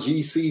down my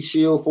GC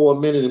shield for a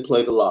minute and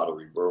play the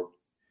lottery, bro.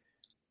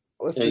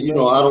 I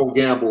don't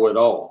gamble at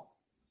all.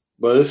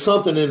 But it's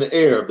something in the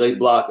air if they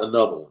block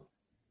another one.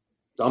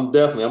 I'm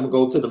going to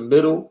go to the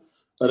middle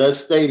of that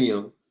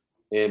stadium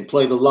and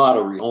play the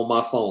lottery on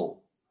my phone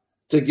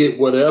to get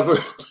whatever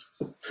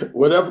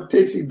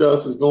pixie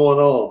dust is going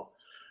on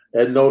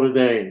at Notre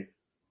Dame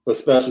for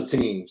special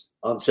teams.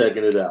 I'm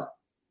checking it out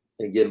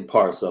and getting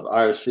parts of it.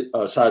 Irish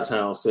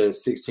Chi-Town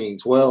says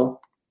 16-12.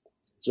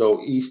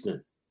 Joe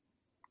Easton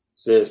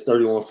says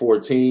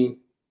 31-14.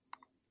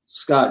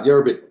 Scott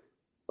Yerbich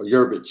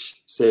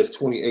says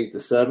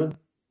 28-7.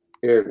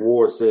 Eric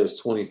Ward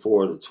says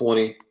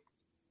 24-20.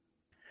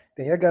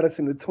 Dang, I got us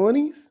in the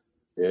 20s?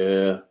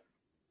 Yeah.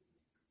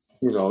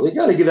 They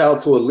got to get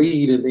out to a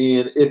lead, and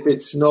then if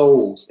it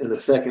snows in the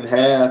second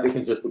half, it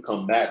can just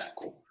become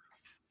magical,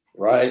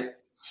 right?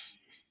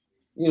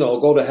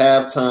 Go to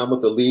halftime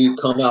with the lead,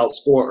 come out,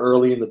 score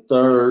early in the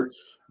third,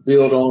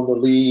 build on the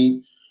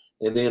lead,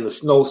 and then the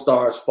snow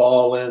starts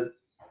falling,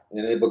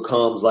 and it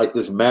becomes like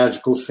this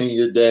magical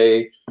senior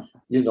day.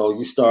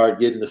 You start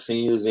getting the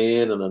seniors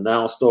in and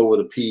announced over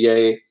the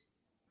PA.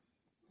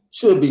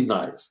 Should be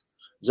nice.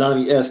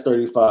 Johnny S.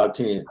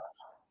 3510.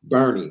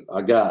 Bernie,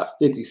 I got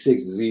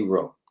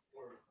 56-0.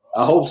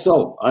 I hope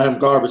so. I am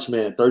Garbage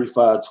Man,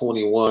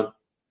 35-21.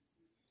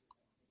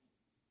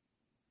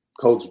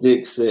 Coach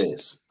Vic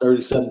says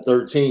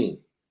 37-13.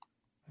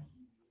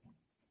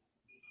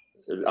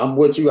 I'm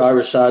with you,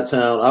 Irish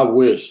Chi-Town. I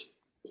wish.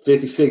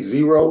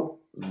 56-0,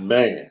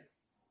 man.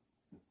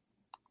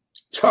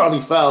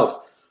 Charlie Faust,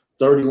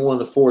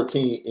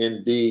 31-14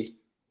 ND.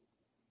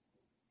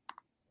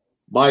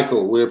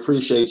 Michael, we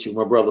appreciate you,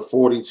 my brother,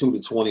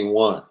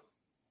 42-21.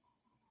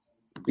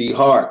 B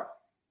Hart,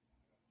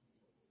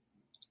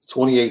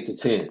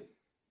 28-10.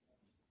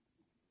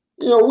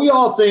 We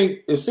all think,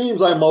 it seems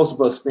like most of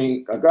us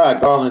think, a guy,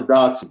 Garland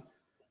Doxey,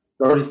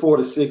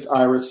 34-6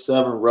 Irish,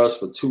 7 rush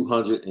for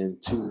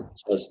 202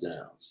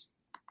 touchdowns.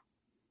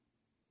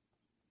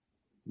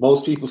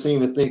 Most people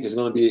seem to think it's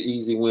going to be an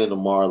easy win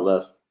tomorrow,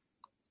 Left.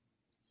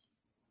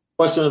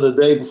 Question of the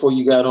day before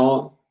you got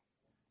on.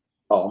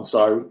 Oh, I'm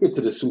sorry. Get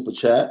to the super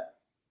chat.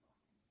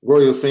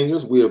 Royal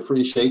Fingers, we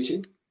appreciate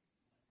you.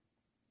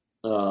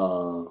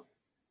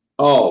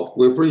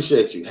 We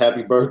appreciate you.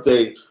 Happy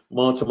birthday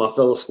month to my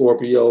fellow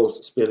Scorpios,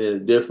 spending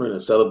it different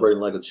and celebrating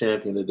like a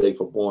champion today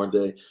for Born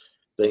Day.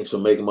 Thanks for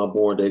making my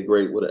Born Day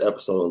great with an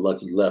episode of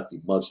Lucky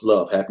Lefty. Much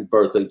love. Happy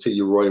birthday to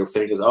you, Royal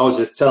Fingers. I was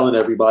just telling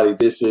everybody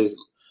this is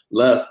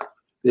Left.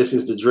 This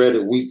is the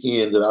dreaded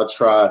weekend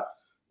that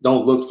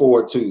don't look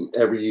forward to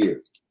every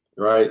year,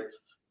 right?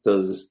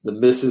 Because it's the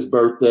missus'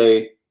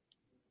 birthday,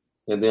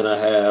 and then I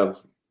have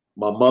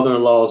my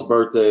mother-in-law's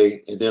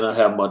birthday, and then I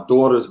have my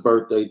daughter's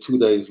birthday 2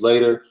 days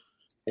later,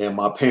 and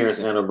my parents'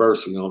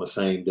 anniversary on the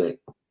same day.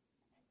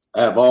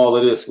 I have all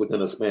of this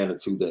within a span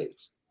of 2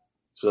 days.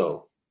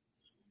 So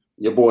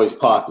your boy's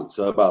pockets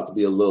are about to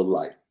be a little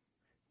light.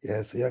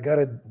 Yeah, see, I got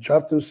to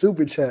drop those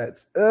super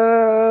chats.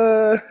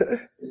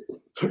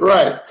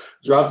 Right.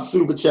 Drop the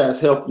super chats,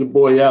 help your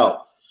boy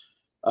out.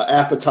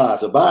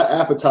 Appetizer. Buy an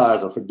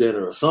appetizer for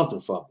dinner or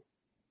something for me.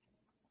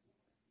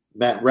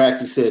 Matt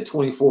Racky said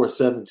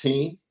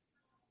 24-17.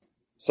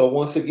 So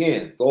once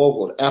again, go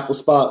over to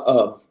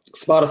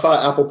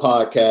Spotify, Apple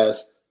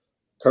Podcasts,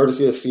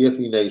 courtesy of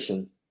CFB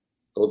Nation.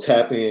 Go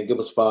tap in, give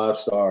us 5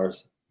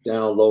 stars,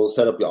 download,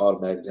 set up your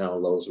automatic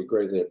downloads. We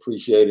greatly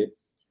appreciate it.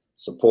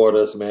 Support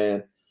us,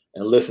 man,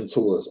 and listen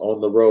to us on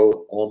the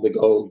road, on the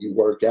go. You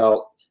work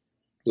out,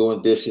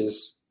 doing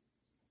dishes,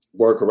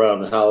 work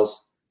around the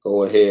house.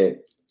 Go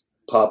ahead,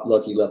 pop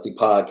Lucky Lefty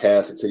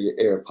Podcast into your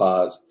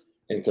AirPods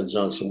in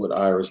conjunction with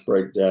Irish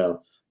Breakdown,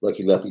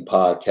 Lucky Lefty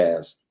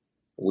Podcast.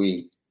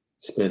 We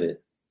spin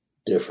it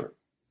different.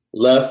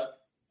 Left,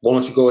 why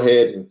don't you go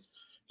ahead and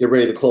get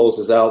ready to close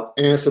this out?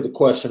 Answer the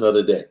question of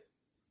the day.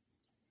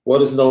 What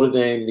does Notre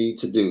Dame need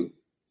to do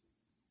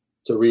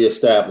to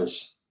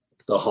reestablish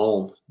the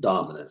home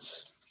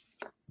dominance?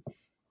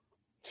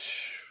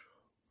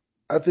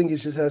 I think it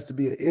just has to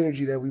be an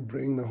energy that we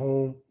bring to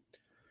home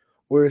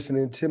where it's an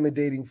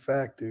intimidating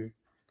factor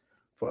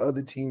for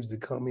other teams to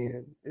come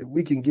in. If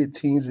we can get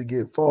teams to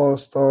get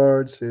false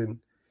starts and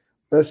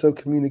mess up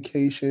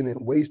communication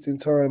and wasting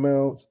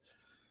timeouts,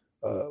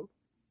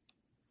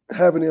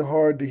 having it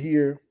hard to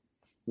hear,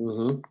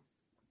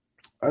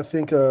 I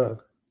think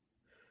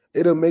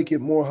it'll make it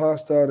more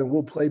hostile and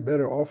we'll play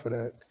better off of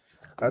that.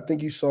 I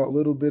think you saw a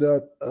little bit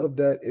of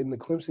that in the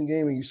Clemson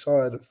game and you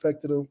saw it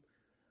affected them.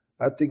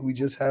 I think we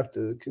just have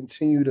to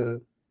continue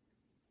to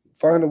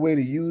find a way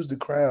to use the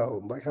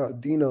crowd, like how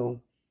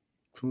Dino,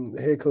 from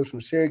the head coach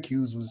from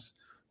Syracuse, was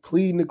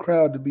pleading the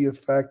crowd to be a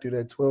factor,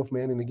 that 12th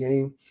man in the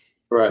game.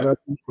 Right. And I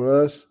think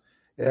for us,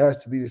 it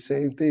has to be the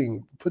same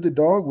thing. Put the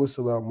dog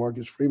whistle out,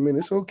 Marcus Freeman.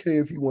 It's okay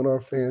if you want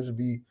our fans to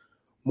be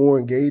more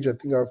engaged. I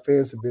think our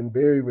fans have been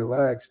very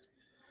relaxed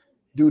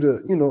due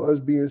to, us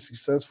being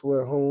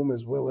successful at home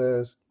as well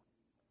as,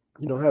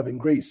 having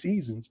great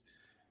seasons.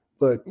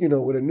 But,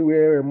 with a new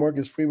era and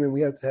Marcus Freeman,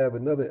 we have to have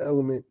another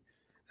element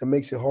that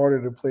makes it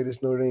harder to play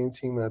this Notre Dame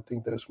team, and I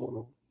think that's one of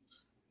them.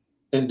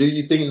 And do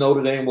you think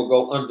Notre Dame will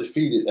go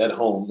undefeated at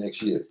home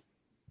next year?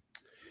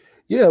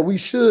 Yeah, we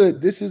should.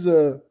 This is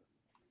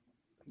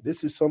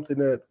something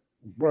that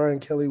Brian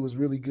Kelly was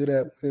really good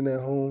at winning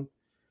at home.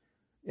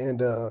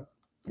 And,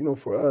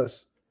 for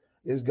us,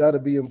 it's got to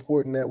be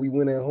important that we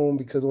win at home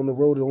because on the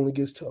road it only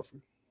gets tougher.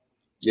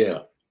 Yeah.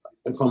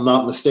 If I'm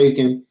not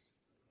mistaken,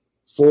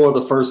 4 of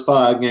the first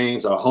 5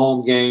 games are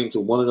home games,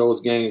 with one of those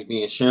games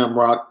being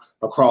Shamrock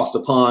across the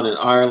pond in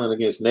Ireland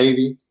against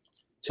Navy,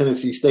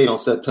 Tennessee State on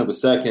September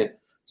 2nd,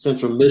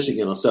 Central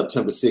Michigan on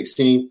September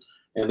 16th,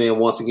 and then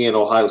once again,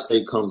 Ohio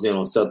State comes in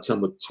on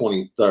September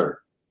 23rd.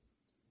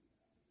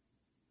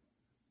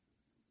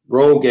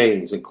 Road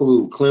games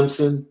include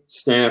Clemson,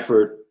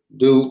 Stanford,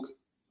 Duke,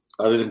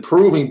 an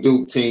improving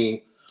Duke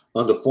team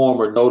under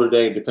former Notre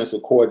Dame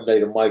defensive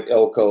coordinator Mike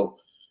Elko,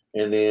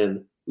 and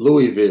then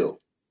Louisville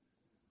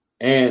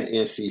and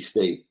NC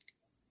State,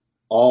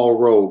 all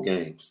road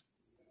games.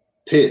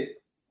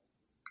 Pitt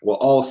will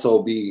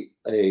also be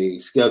a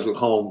scheduled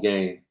home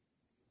game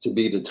to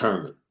be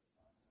determined.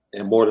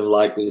 And more than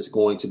likely, it's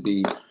going to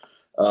be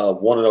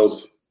one of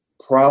those,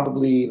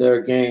 probably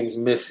their games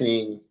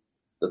missing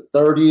the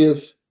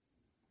 30th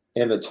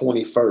and the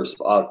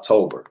 21st of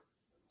October.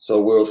 So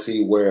we'll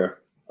see where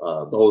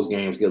those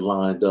games get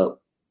lined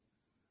up.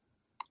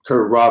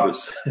 Kurt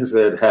Roberts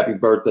said, happy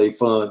birthday,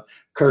 fun.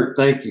 Kurt,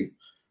 thank you.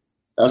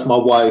 That's my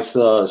wife's,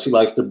 she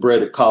likes the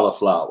breaded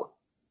cauliflower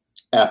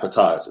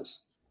appetizers.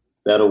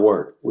 That'll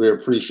work. We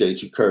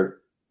appreciate you,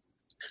 Kurt.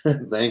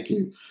 Thank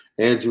you.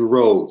 Andrew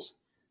Rose,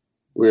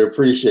 we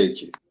appreciate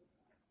you.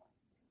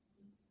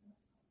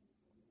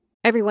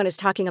 Everyone is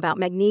talking about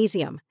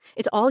magnesium.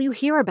 It's all you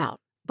hear about.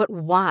 But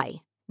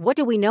why? What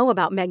do we know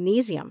about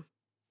magnesium?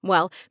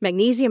 Well,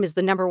 magnesium is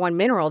the #1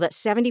 mineral that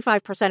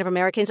 75% of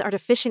Americans are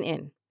deficient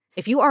in.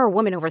 If you are a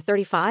woman over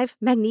 35,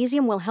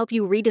 magnesium will help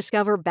you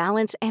rediscover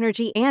balance,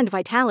 energy, and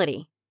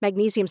vitality.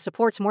 Magnesium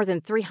supports more than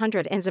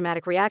 300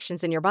 enzymatic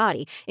reactions in your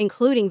body,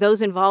 including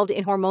those involved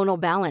in hormonal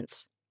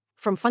balance.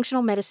 From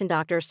functional medicine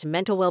doctors to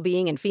mental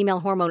well-being and female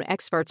hormone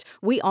experts,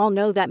 we all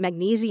know that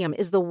magnesium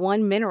is the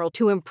one mineral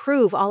to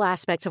improve all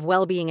aspects of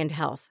well-being and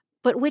health.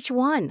 But which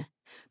one?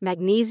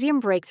 Magnesium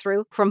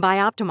Breakthrough from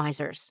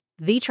Bioptimizers,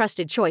 the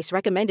trusted choice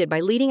recommended by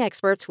leading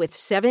experts with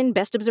 7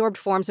 best-absorbed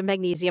forms of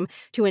magnesium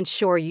to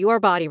ensure your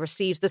body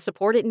receives the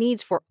support it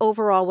needs for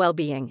overall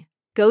well-being.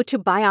 Go to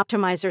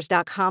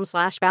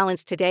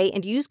bioptimizers.com/balance today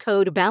and use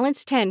code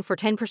BALANCE10 for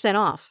 10%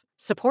 off.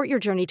 Support your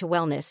journey to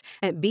wellness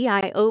at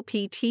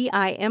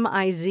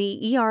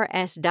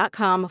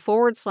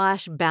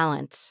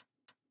bioptimizers.com/balance.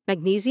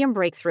 Magnesium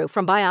Breakthrough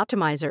from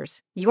Bioptimizers,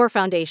 your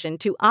foundation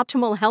to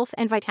optimal health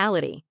and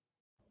vitality.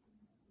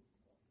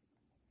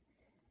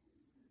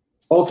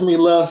 Ultimately,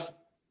 Left,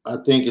 I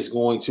think it's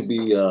going to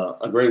be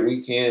a great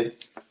weekend.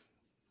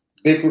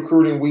 Big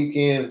recruiting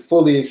weekend.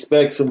 Fully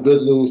expect some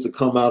good news to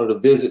come out of the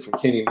visit from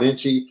Kenny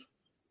Minchie,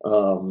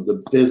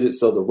 the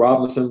visits of the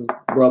Robinson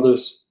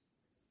brothers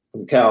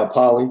from Cal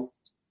Poly.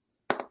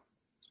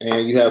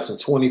 And you have some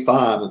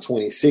 25 and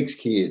 26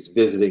 kids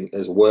visiting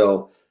as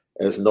well,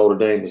 as Notre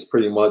Dame has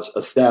pretty much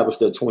established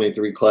their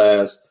 23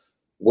 class,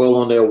 well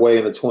on their way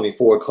in the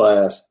 24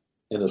 class,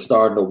 and is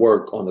starting to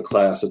work on the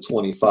class of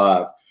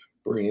 25,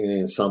 bringing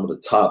in some of the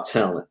top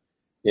talent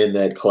in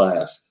that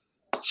class.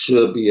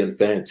 Should be a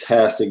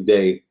fantastic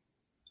day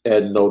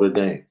at Notre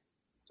Dame.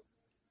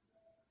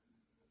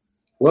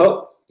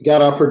 Well,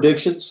 got our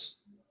predictions.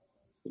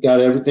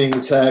 Got everything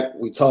intact.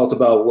 We talked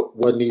about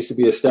what needs to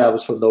be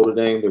established for Notre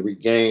Dame to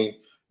regain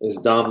its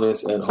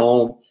dominance at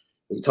home.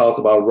 We talked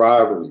about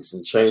rivalries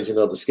and changing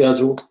of the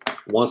schedule.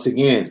 Once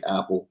again,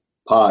 Apple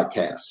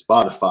Podcasts,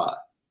 Spotify,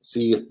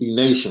 CFB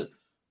Nation.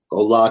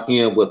 Go lock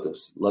in with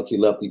us. Lucky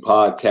Lefty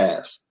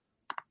Podcast.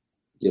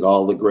 Get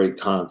all the great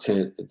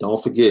content. And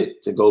don't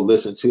forget to go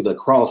listen to the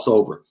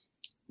crossover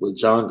with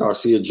John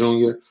Garcia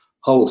Jr.,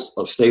 host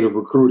of State of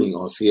Recruiting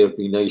on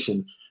CFB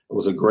Nation. It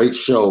was a great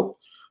show.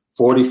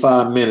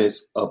 45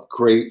 minutes of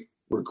great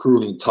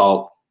recruiting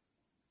talk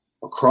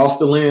across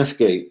the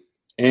landscape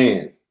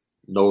and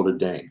Notre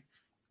Dame.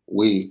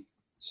 We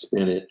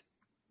spin it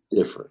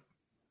different.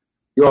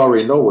 You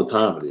already know what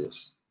time it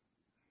is.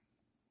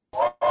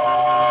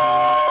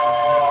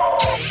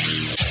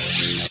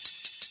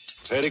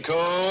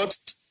 Petticoat.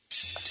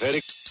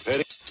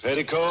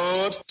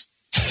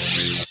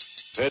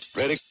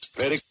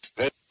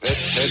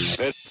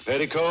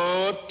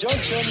 Petticoat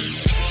Junction.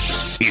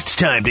 It's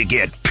time to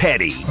get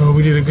petty. Oh,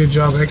 we did a good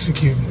job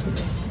executing.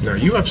 Are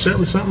you upset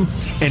with something?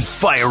 And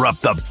fire up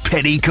the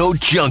Petticoat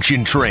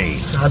Junction train.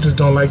 I just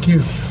don't like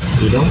you.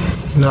 You don't?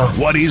 No.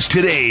 What is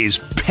today's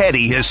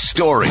petty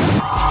history?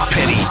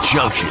 Petty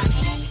Junction.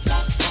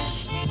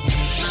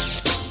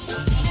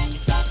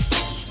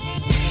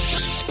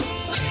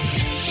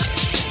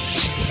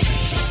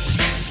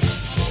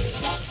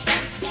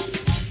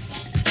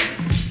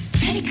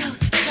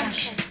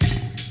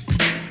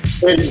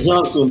 Petty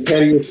Junction,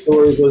 pettiest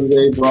stories of the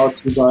day brought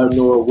to you by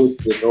Nora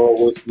Whiskey,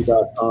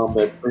 NoraWhiskey.com,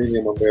 that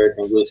premium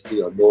American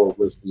whiskey, or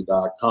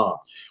NoraWhiskey.com.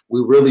 We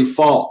really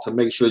fought to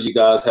make sure you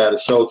guys had a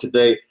show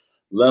today.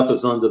 Left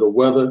is under the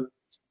weather.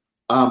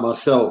 I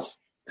myself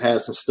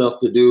had some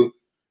stuff to do.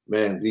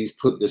 Man, this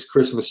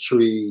Christmas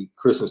tree,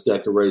 Christmas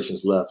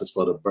decorations Left is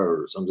for the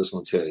birds. I'm just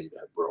going to tell you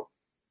that, bro.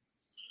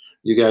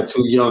 You got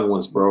 2 young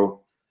ones, bro.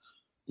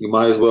 You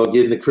might as well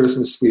get in the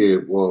Christmas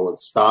spirit, boy, with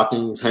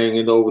stockings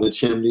hanging over the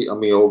chimney.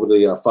 Over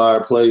the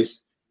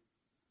fireplace.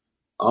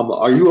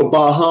 Are you a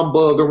bah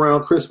humbug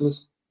around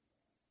Christmas?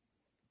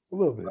 A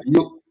little bit.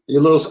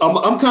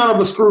 I'm kind of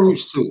a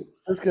Scrooge too.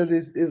 That's because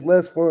it's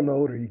less fun the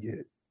older you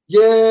get.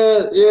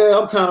 Yeah,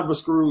 I'm kind of a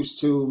Scrooge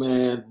too,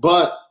 man.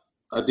 But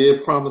I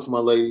did promise my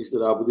ladies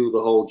that I would do the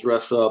whole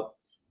dress up,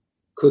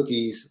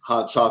 cookies,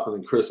 hot chocolate,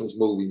 and Christmas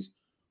movies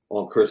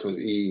on Christmas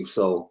Eve.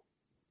 So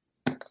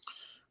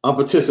I'm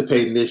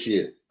participating this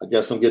year. I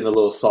guess I'm getting a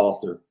little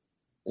softer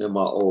in my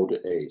older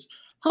age.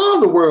 How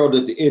in the world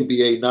did the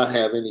NBA not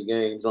have any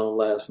games on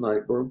last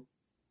night, bro?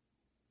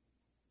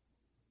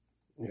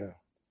 Yeah.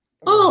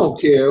 I don't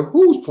care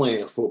who's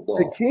playing football.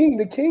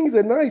 The Kings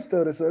are nice,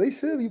 though, so they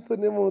should be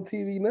putting them on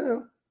TV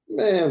now.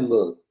 Man,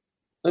 look,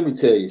 let me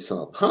tell you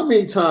something. How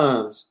many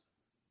times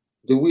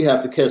do we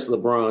have to catch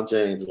LeBron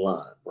James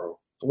line, bro?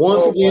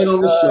 Once again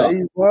on the shop.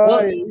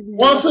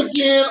 Once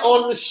again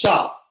on the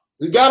shop.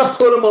 We got to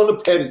put him on the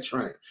petty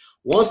train.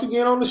 Once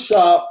again on the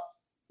shop,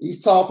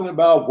 he's talking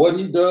about what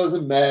he does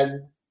in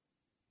Madden.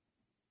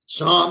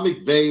 Sean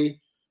McVay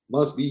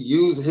must be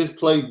using his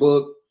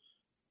playbook.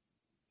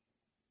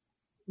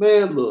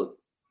 Man, look.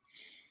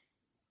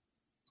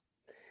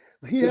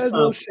 He has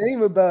no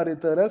shame about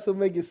it, though. That's what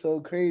makes it so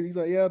crazy. He's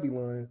like, yeah, I'll be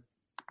lying.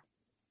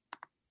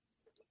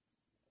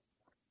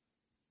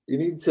 You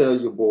need to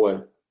tell your boy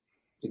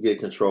to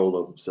get control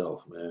of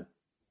himself, man.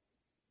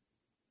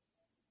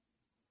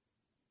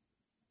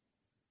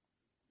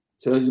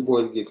 Tell your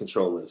boy to get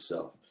control of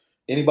himself.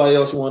 Anybody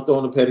else you want to throw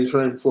on the petty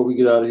train before we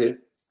get out of here?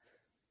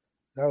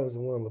 That was the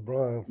one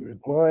LeBron for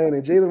lying,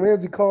 and Jalen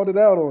Ramsey called it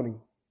out on him.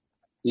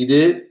 He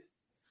did?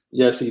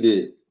 Yes, he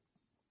did.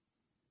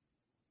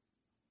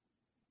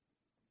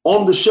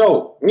 on the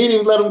show. He didn't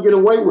even let him get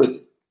away with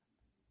it.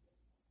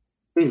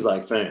 He was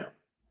like, fam,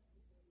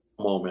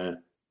 come on,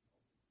 man.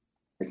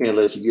 I can't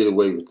let you get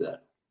away with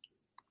that.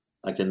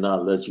 I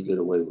cannot let you get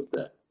away with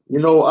that. You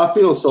know, I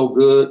feel so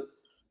good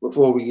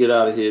before we get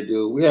out of here,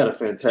 dude. We had a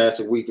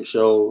fantastic week of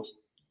shows.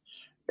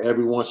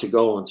 Everyone should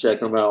go and check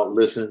them out,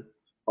 listen.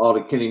 All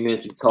the Kenny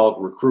Minchie talk,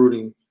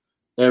 recruiting,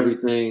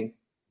 everything.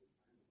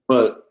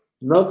 But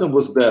nothing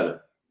was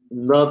better.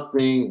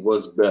 Nothing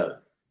was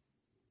better.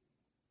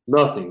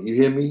 Nothing. You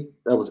hear me?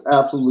 That was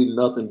absolutely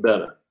nothing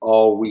better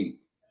all week.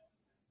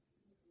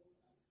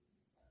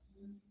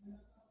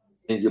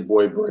 And your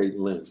boy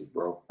Braden Lindsey,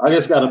 bro. I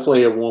just got to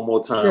play it one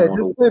more time. Yeah,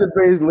 just play the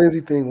Braden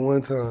Lindsey thing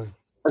one time.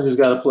 I just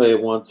got to play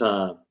it one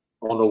time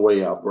on the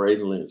way out.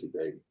 Braden Lindsey,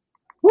 baby.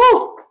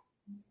 Woo!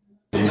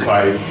 You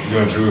probably, you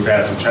and Drew have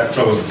had some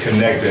trouble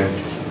connecting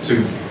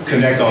to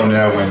connect on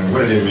that one.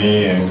 What did it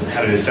mean, and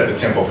how did it set the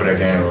tempo for that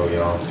game early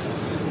on?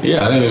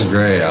 Yeah, I think it's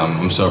great.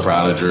 I'm so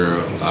proud of Drew.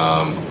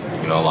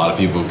 You know, a lot of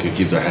people could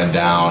keep their head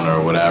down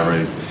or whatever.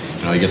 You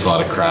know, he gets a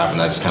lot of crap, and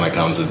that just kind of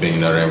comes with being a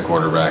Notre Dame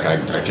quarterback.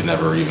 I could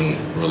never even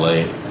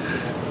relate.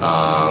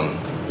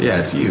 Yeah,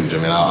 it's huge. I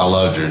mean, I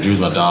love Drew. Drew's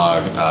my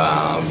dog.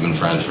 We've been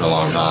friends for a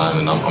long time,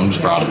 and I'm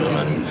just proud of him.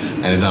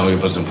 And anytime we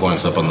can put some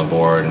points up on the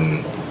board and,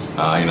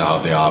 you know,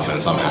 help the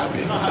offense, I'm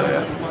happy. So,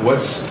 yeah.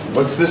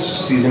 What's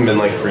this season been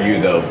like for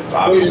you, though?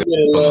 Obviously,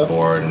 on the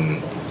board and,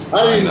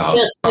 you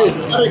know, help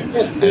him.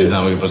 And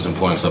anytime we can put some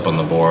points up on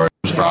the board,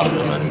 I'm just proud of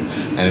him.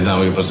 And anytime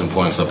we can put some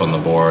points up on the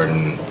board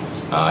and,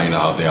 you know,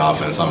 help the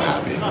offense, I'm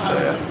happy. So,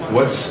 yeah.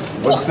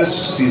 What's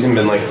this season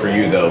been like for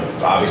you, though?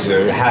 Obviously,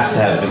 there has to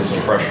have been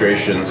some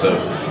frustrations of,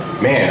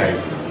 man,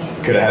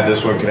 I could have had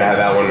this one, could have had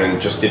that one, and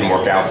it just didn't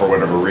work out for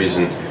whatever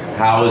reason.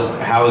 How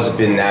has it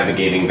been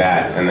navigating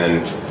that and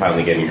then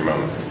finally getting your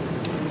moment?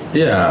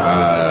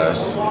 Yeah,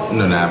 you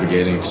know,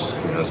 navigating,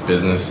 just, you know, it's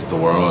business, the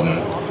world, and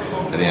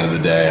at the end of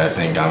the day, I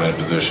think I'm in a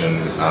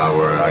position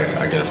where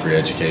I get a free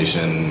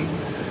education.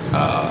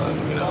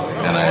 You know,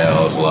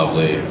 NIL is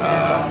lovely.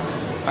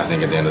 I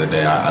think at the end of the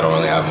day, I don't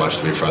really have much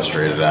to be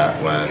frustrated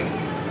at when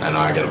I know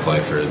I get to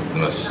play for the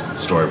most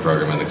storied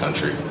program in the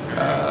country.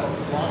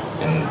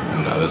 And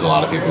you know, there's a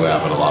lot of people who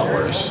have it a lot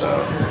worse. So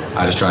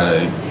I just try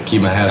to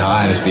keep my head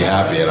high and just be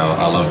happy. And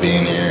I love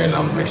being here, and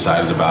I'm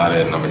excited about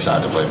it, and I'm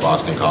excited to play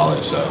Boston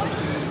College. So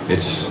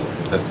it's,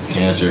 to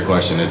answer your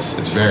question, it's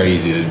very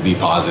easy to be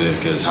positive,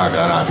 because how could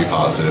I not be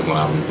positive when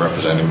I'm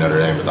representing Notre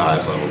Dame at the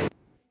highest level?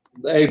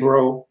 Hey,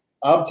 bro,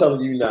 I'm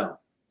telling you now,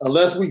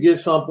 unless we get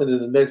something in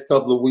the next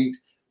couple of weeks,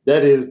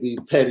 that is the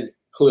petty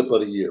clip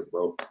of the year,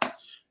 bro.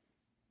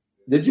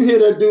 Did you hear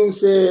that dude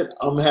said,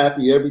 I'm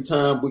happy every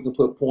time we can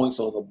put points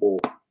on the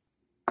board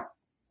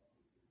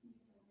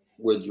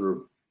with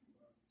Drew?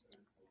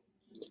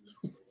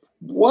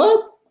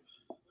 What?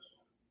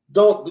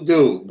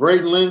 Dude,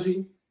 Braden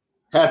Lindsey,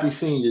 happy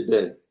senior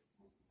day.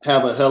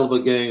 Have a hell of a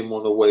game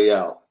on the way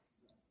out.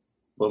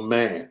 But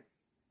man,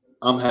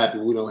 I'm happy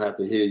we don't have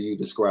to hear you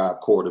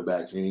describe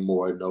quarterbacks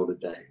anymore at Notre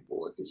Dame,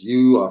 boy, because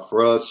you are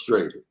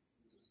frustrated.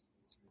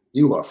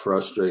 You are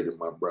frustrated,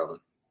 my brother.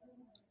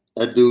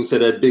 That dude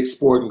said that Dick's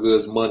Sporting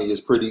Goods money is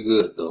pretty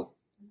good, though.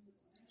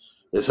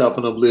 It's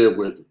helping him live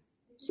with it.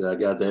 Said, I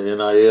got that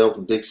NIL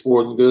from Dick's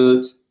Sporting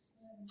Goods,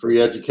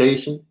 free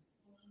education.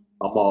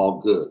 I'm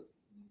all good.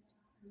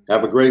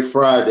 Have a great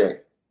Friday.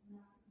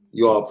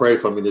 You all pray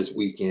for me this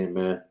weekend,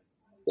 man.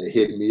 They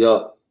hitting me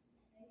up.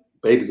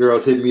 Baby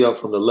girl's hitting me up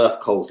from the left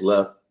coast,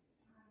 left.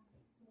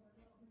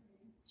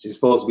 She's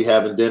supposed to be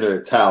having dinner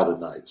at Tao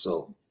tonight,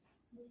 so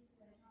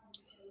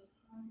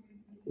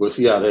we'll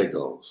see how that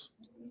goes.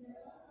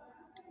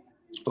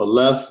 For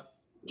left,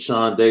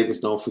 Sean Davis,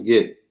 don't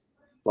forget,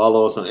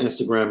 follow us on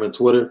Instagram and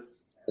Twitter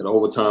at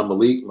Overtime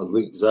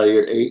Malik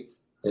Zaire 8,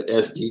 at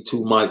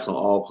SD2 Mics on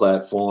all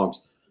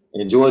platforms.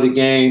 Enjoy the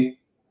game.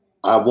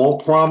 I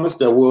won't promise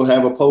that we'll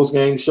have a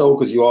post-game show,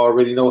 because you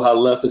already know how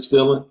left is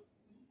feeling.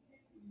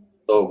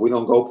 So if we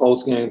don't go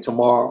post-game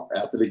tomorrow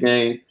after the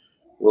game,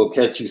 we'll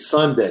catch you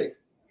Sunday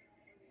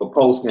for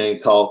post-game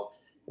talk,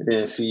 and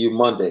then see you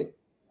Monday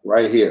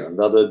right here,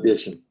 another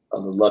edition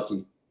of the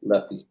Lucky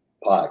Lefty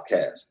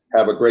podcast.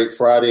 Have a great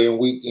Friday and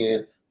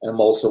weekend, and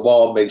most of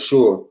all, make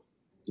sure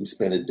you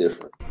spend it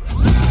different.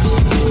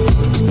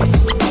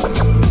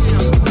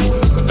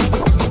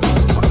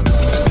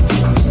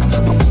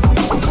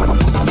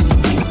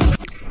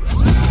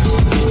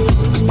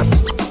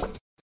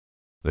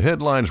 The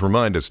headlines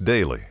remind us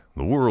daily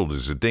the world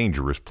is a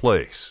dangerous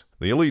place.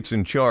 The elites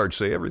in charge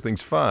say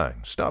everything's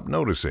fine, stop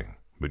noticing,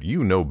 but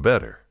you know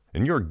better.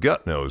 And your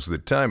gut knows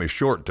that time is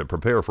short to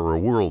prepare for a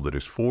world that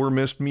is 4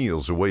 missed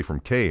meals away from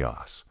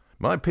chaos.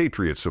 My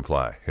Patriot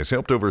Supply has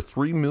helped over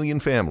 3 million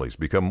families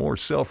become more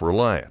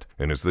self-reliant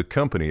and is the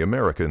company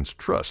Americans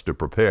trust to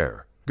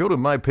prepare. Go to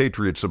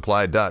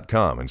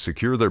MyPatriotSupply.com and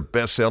secure their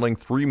best-selling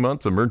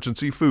 3-month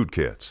emergency food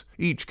kits.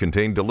 Each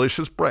contain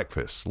delicious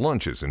breakfasts,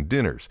 lunches, and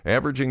dinners,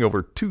 averaging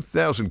over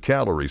 2,000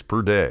 calories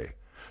per day.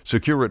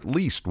 Secure at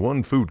least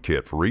 1 food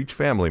kit for each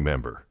family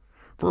member.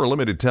 For a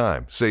limited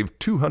time, save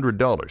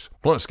 $200,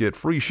 plus get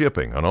free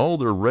shipping on all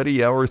their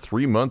Ready Hour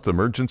 3-month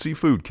emergency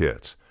food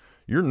kits.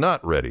 You're not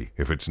ready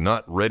if it's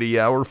not Ready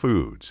Hour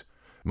Foods.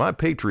 My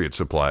Patriot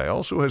Supply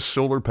also has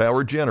solar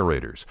power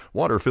generators,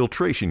 water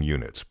filtration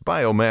units,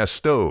 biomass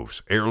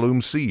stoves,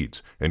 heirloom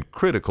seeds, and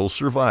critical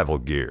survival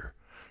gear.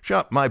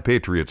 Shop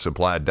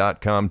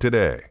MyPatriotSupply.com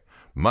today.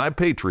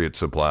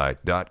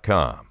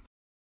 MyPatriotSupply.com.